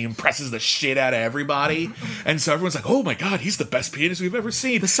up, and he impresses the shit out of everybody. And so everyone's like, oh my god, he's the best pianist we've ever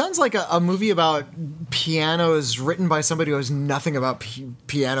seen. This sounds like a movie about pianos written by somebody who knows nothing about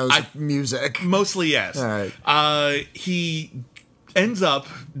pianos music. Mostly, yes. All right. He ends up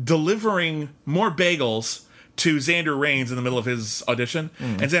delivering more bagels to Xander Rains in the middle of his audition,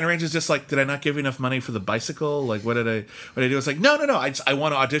 and Xander Rains is just like, "Did I not give you enough money for the bicycle? Like, what did I do?" It's like, "No, I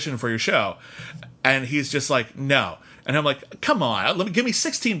want to audition for your show," and he's just like, "No," and I'm like, "Come on, give me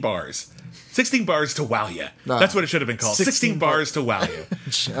 16 bars." 16 bars to wow you. That's what it should have been called. 16 bars to wow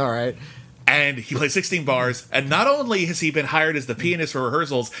you. All right. And he plays 16 bars, and not only has he been hired as the pianist for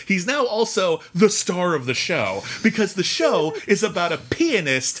rehearsals, he's now also the star of the show, because the show is about a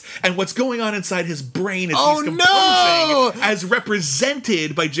pianist and what's going on inside his brain as he's composing, as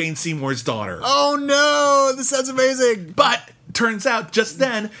represented by Jane Seymour's daughter. Oh no, this sounds amazing. But turns out just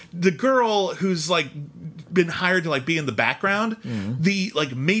then, the girl who's like been hired to like be in the background, the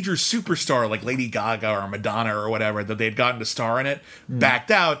like major superstar like Lady Gaga or Madonna or whatever that they'd gotten to star in it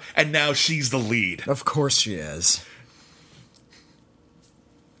backed out, and now she's the lead. Of course she is.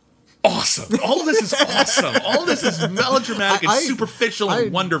 Awesome. All of this is awesome. All of this is melodramatic and superficial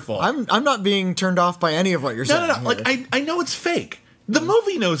and wonderful. I'm not being turned off by any of what you're saying. No. Like I know it's fake. The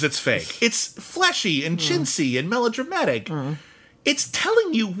movie knows it's fake. It's fleshy and chintzy and melodramatic. It's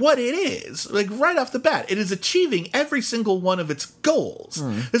telling you what it is, like right off the bat. It is achieving every single one of its goals.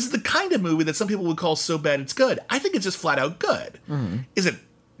 This is the kind of movie that some people would call so bad it's good. I think it's just flat out good. Is it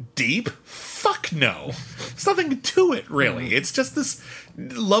deep? Fuck no. There's nothing to it, really. It's just this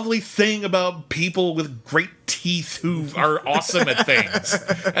lovely thing about people with great teeth who are awesome at things.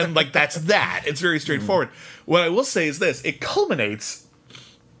 And, like, that's that. It's very straightforward. What I will say is this. It culminates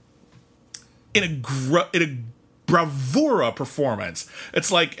in a bravura performance.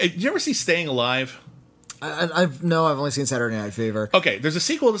 It's like, did you ever see Staying Alive? I've only seen Saturday Night Fever. Okay, there's a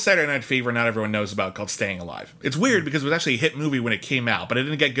sequel to Saturday Night Fever not everyone knows about called Staying Alive. It's weird because it was actually a hit movie when it came out, but it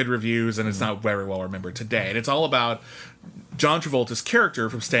didn't get good reviews and it's not very well remembered today. And it's all about John Travolta's character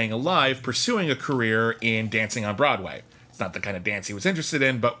from Staying Alive pursuing a career in dancing on Broadway. It's not the kind of dance he was interested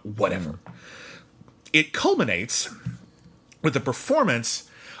in, but whatever. It culminates with the performance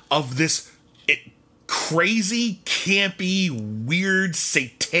of this crazy, campy, weird,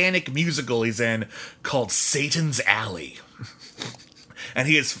 satanic musical he's in called Satan's Alley. And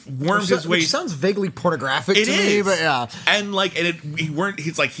he has wormed his way. Which sounds vaguely pornographic to me, but yeah. And like,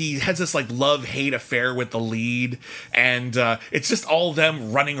 he has this like love-hate affair with the lead, and it's just all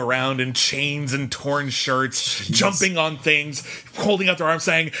them running around in chains and torn shirts, jumping on things, holding out their arms,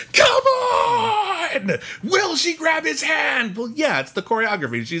 saying, "Come on! Will she grab his hand?" Well, yeah, it's the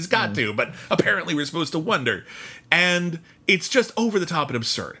choreography. She's got to, but apparently we're supposed to wonder. And it's just over the top and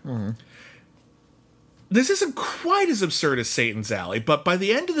absurd. This isn't quite as absurd as Satan's Alley, but by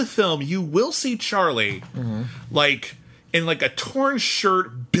the end of the film, you will see Charlie, like, in like a torn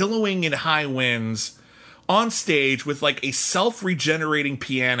shirt, billowing in high winds, on stage with like a self-regenerating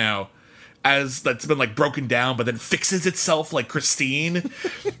piano that's been like broken down, but then fixes itself like Christine,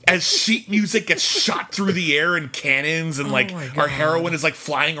 as sheet music gets shot through the air in cannons, and like our heroine is like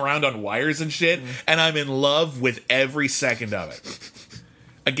flying around on wires and shit, and I'm in love with every second of it.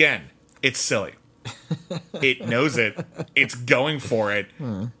 Again, it's silly. It knows it. It's going for it.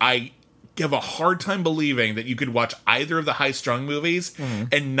 I have a hard time believing that you could watch either of the high-strung movies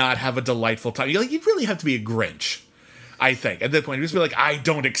and not have a delightful time. You'd really have to be a Grinch, I think. At that point, you'd just be like, I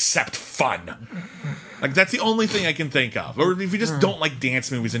don't accept fun. Like, that's the only thing I can think of. Or if you just don't like dance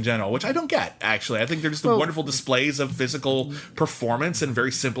movies in general, which I don't get, actually. I think they're just wonderful displays of physical performance and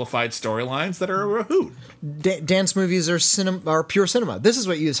very simplified storylines that are a hoot. Dance movies are pure cinema. This is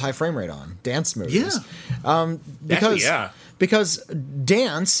what you use high frame rate on. Dance movies. Yeah. Because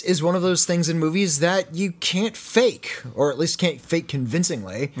dance is one of those things in movies that you can't fake, or at least can't fake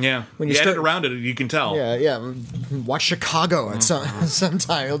convincingly. Yeah. When you edit around it, you can tell. Yeah. Watch Chicago at some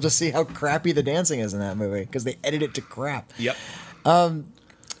time. You'll just see how crappy the dancing is in that movie, because they edit it to crap. Yep.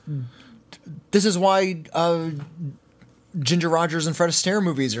 This is why Ginger Rogers and Fred Astaire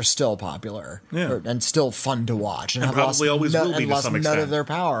movies are still popular and still fun to watch. And probably always will be to some extent. None of their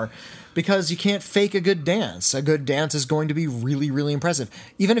power. Because you can't fake a good dance. A good dance is going to be really, really impressive.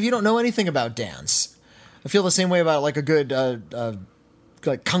 Even if you don't know anything about dance. I feel the same way about like a good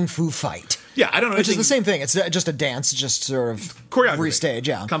like kung fu fight. Yeah, I don't know. Which is the same thing. It's just a dance, just sort of choreography. Restage,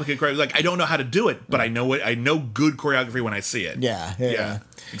 yeah. Complicated choreography. Like, I don't know how to do it, but I know it. I know good choreography when I see it. Yeah.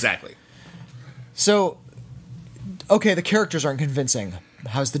 Exactly. So, okay, the characters aren't convincing.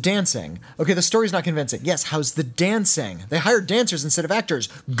 How's the dancing? Okay, the story's not convincing. Yes, how's the dancing? They hired dancers instead of actors.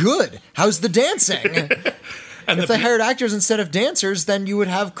 Good. How's the dancing? if they hired actors instead of dancers, then you would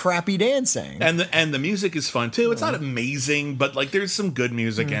have crappy dancing. And the music is fun too. It's not amazing, but like there's some good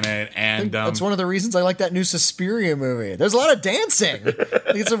music in it. And that's one of the reasons I like that new Suspiria movie. There's a lot of dancing.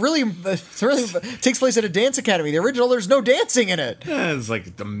 It takes place at a dance academy. The original, there's no dancing in it. It's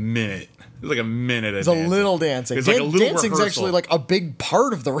like a minute. It's like a minute. There's a little dancing. It's like a little dancing's rehearsal. Actually like a big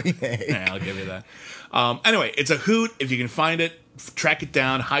part of the remake. Yeah, I'll give you that. Anyway, it's a hoot. If you can find it, track it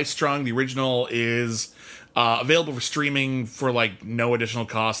down. High Strung. The original is available for streaming for like no additional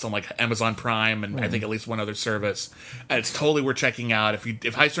cost on like Amazon Prime and I think at least one other service. And it's totally worth checking out.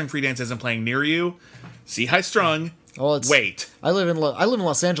 If High Strung Free Dance isn't playing near you, see High Strung. Well, wait. I live in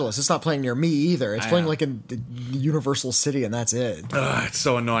Los Angeles. It's not playing near me either. It's playing like in Universal City, and that's it. It's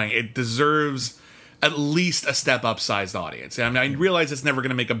so annoying. It deserves at least a step up sized audience. I mean, I realize it's never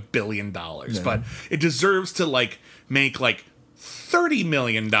going to make $1 billion, but it deserves to like make like $30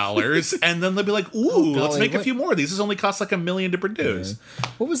 million, and then they'll be like, "Ooh, let's make a few more of these. This only costs like $1 million to produce." Yeah.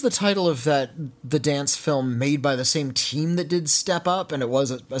 What was the title of the dance film made by the same team that did Step Up? And it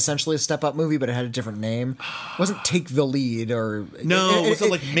was essentially a Step Up movie, but it had a different name. It wasn't Take the Lead or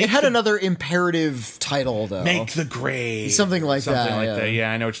it had another imperative title though. Make the Grade, something like that.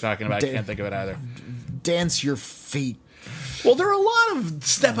 Yeah, I know what you're talking about. I can't think of it either. Dance Your Feet. Well, there are a lot of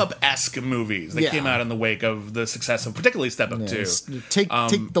Step Up-esque movies that came out in the wake of the success of particularly Step Up 2. Take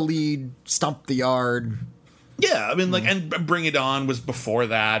the Lead, Stomp the Yard. Yeah, I mean, like, and Bring It On was before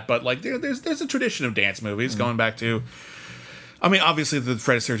that, but like, there's a tradition of dance movies going back to. I mean, obviously the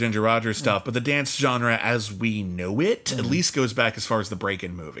Fred Astaire, Ginger Rogers stuff, but the dance genre as we know it at least goes back as far as the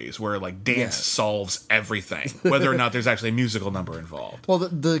break-in movies, where like dance solves everything, whether or not there's actually a musical number involved. Well,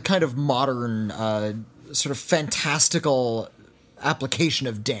 the kind of modern, sort of fantastical application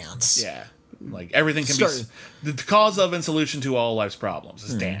of dance. Yeah, like everything can be the cause of and solution to all life's problems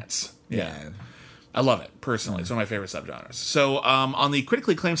is dance. Yeah. I love it personally. It's one of my favorite subgenres. So, on the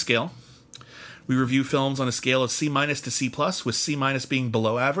critically acclaimed scale, we review films on a scale of C- to C+, with C- being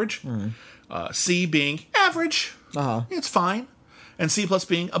below average, C being average, it's fine, and C+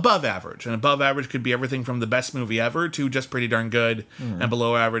 being above average. And above average could be everything from the best movie ever to just pretty darn good, and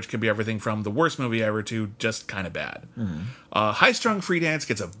below average could be everything from the worst movie ever to just kind of bad. High Strung Free Dance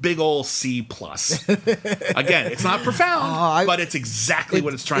gets a big ol' C+. Again, it's not profound, but it's exactly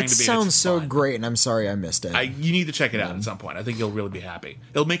what it's trying to be. It sounds so great, and I'm sorry I missed it. You need to check it out at some point. I think you'll really be happy.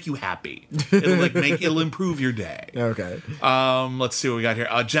 It'll make you happy. It'll improve your day. Okay. Let's see what we got here.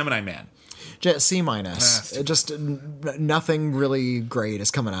 Gemini Man. C-. Just nothing really great is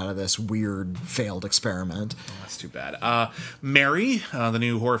coming out of this weird failed experiment. Oh, that's too bad. Mary, the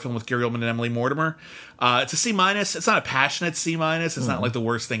new horror film with Gary Oldman and Emily Mortimer. It's a C-. It's not a passionate C-. It's not like the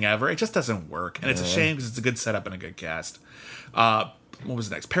worst thing ever. It just doesn't work, and it's a shame because it's a good setup and a good cast. What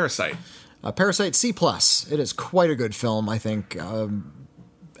was next? Parasite. Parasite C+. It is quite a good film, I think.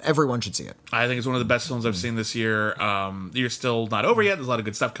 Everyone should see it. I think it's one of the best films I've seen this year. The year's still not over yet. There's a lot of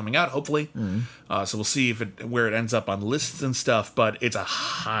good stuff coming out, hopefully. So we'll see where it ends up on lists and stuff, but it's a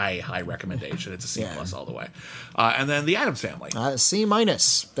high recommendation. It's a C+ all the way. And then The Addams Family. C-.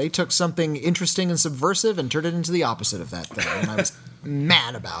 They took something interesting and subversive and turned it into the opposite of that thing, and I was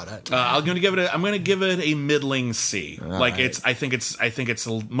mad about it. I'm going to give it a middling C. I think it's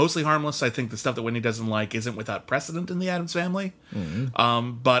mostly harmless. I think the stuff that Whitney doesn't like isn't without precedent in The Addams Family.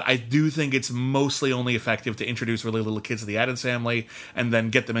 But I do think it's mostly only effective to introduce really little kids to The Addams Family and then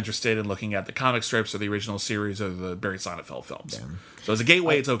get them interested in looking at the comic strips or the original series or the Barry Sonnenfeld films. Yeah. So as a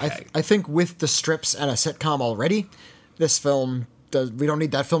gateway, it's okay. I think with the strips and a sitcom already, this film we don't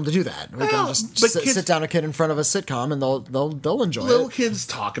need that film to do that. We can just sit down a kid in front of a sitcom and they'll enjoy it. Little kids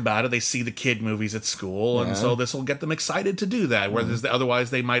talk about it. They see the kid movies at school, and so this will get them excited to do that. Whereas otherwise,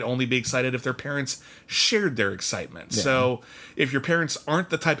 they might only be excited if their parents shared their excitement. Yeah. So if your parents aren't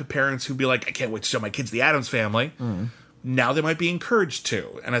the type of parents who'd be like, I can't wait to show my kids The Addams Family. Now they might be encouraged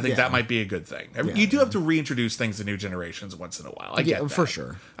to, and I think that might be a good thing. You do have to reintroduce things to new generations once in a while. I get that. For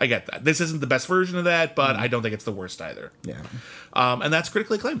sure. I get that. This isn't the best version of that, but I don't think it's the worst either. Yeah. And that's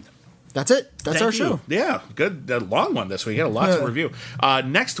critically acclaimed. That's it. That's our show. Yeah, good. A long one this week. Had a lot to review.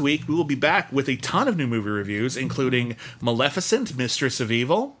 Next week, we will be back with a ton of new movie reviews, including Maleficent, Mistress of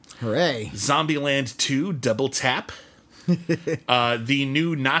Evil. Hooray. Zombieland 2, Double Tap. The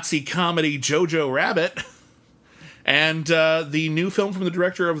new Nazi comedy Jojo Rabbit. And the new film from the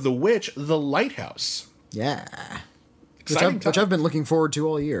director of The Witch, The Lighthouse. Yeah. Which I've been looking forward to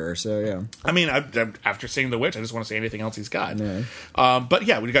all year, so yeah. I mean, after seeing The Witch, I just want to see anything else he's got. Yeah. But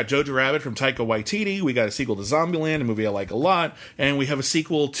yeah, we got Jojo Rabbit from Taika Waititi. We got a sequel to Zombieland, a movie I like a lot. And we have a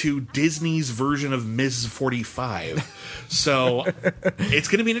sequel to Disney's version of Ms. 45. So it's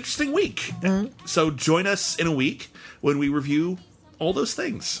going to be an interesting week. Mm-hmm. So join us in a week when we review all those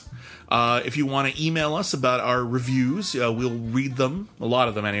things. If you want to email us about our reviews, we'll read them, a lot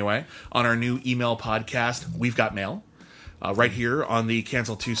of them anyway, on our new email podcast, We've Got Mail. Right here on the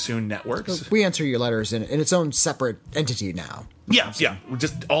Cancel Too Soon networks. So we answer your letters in its own separate entity now. Yeah. We're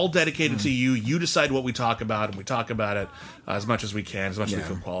just all dedicated to you. You decide what we talk about, and we talk about it as much as we can, as much as we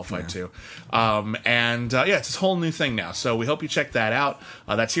feel qualified to. It's this whole new thing now. So we hope you check that out.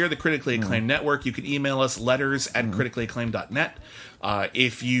 That's here at the Critically Acclaimed Network. You can email us letters@criticallyacclaimed.net.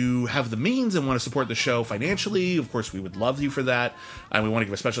 If you have the means and want to support the show financially, of course, we would love you for that. And we want to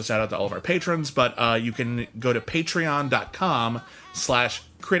give a special shout out to all of our patrons, but you can go to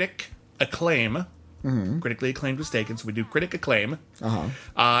patreon.com/criticacclaim. Mm-hmm. Critically Acclaimed was taken, so we do Critic Acclaim.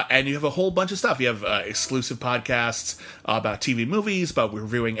 And you have a whole bunch of stuff. You have exclusive podcasts about TV movies, about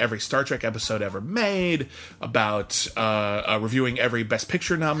reviewing every Star Trek episode ever made, about reviewing every Best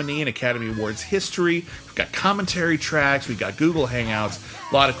Picture nominee in Academy Awards history. We've got commentary tracks. We've got Google Hangouts.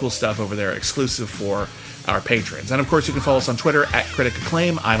 A lot of cool stuff over there, exclusive for our patrons. And of course, you can follow us on Twitter @Critic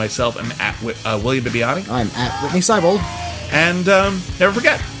Acclaim. I myself am at William Bibiani. I'm at Whitney Seibold. And never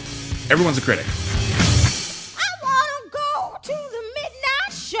forget, everyone's a critic. To the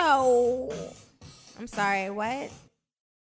midnight show. I'm sorry, what?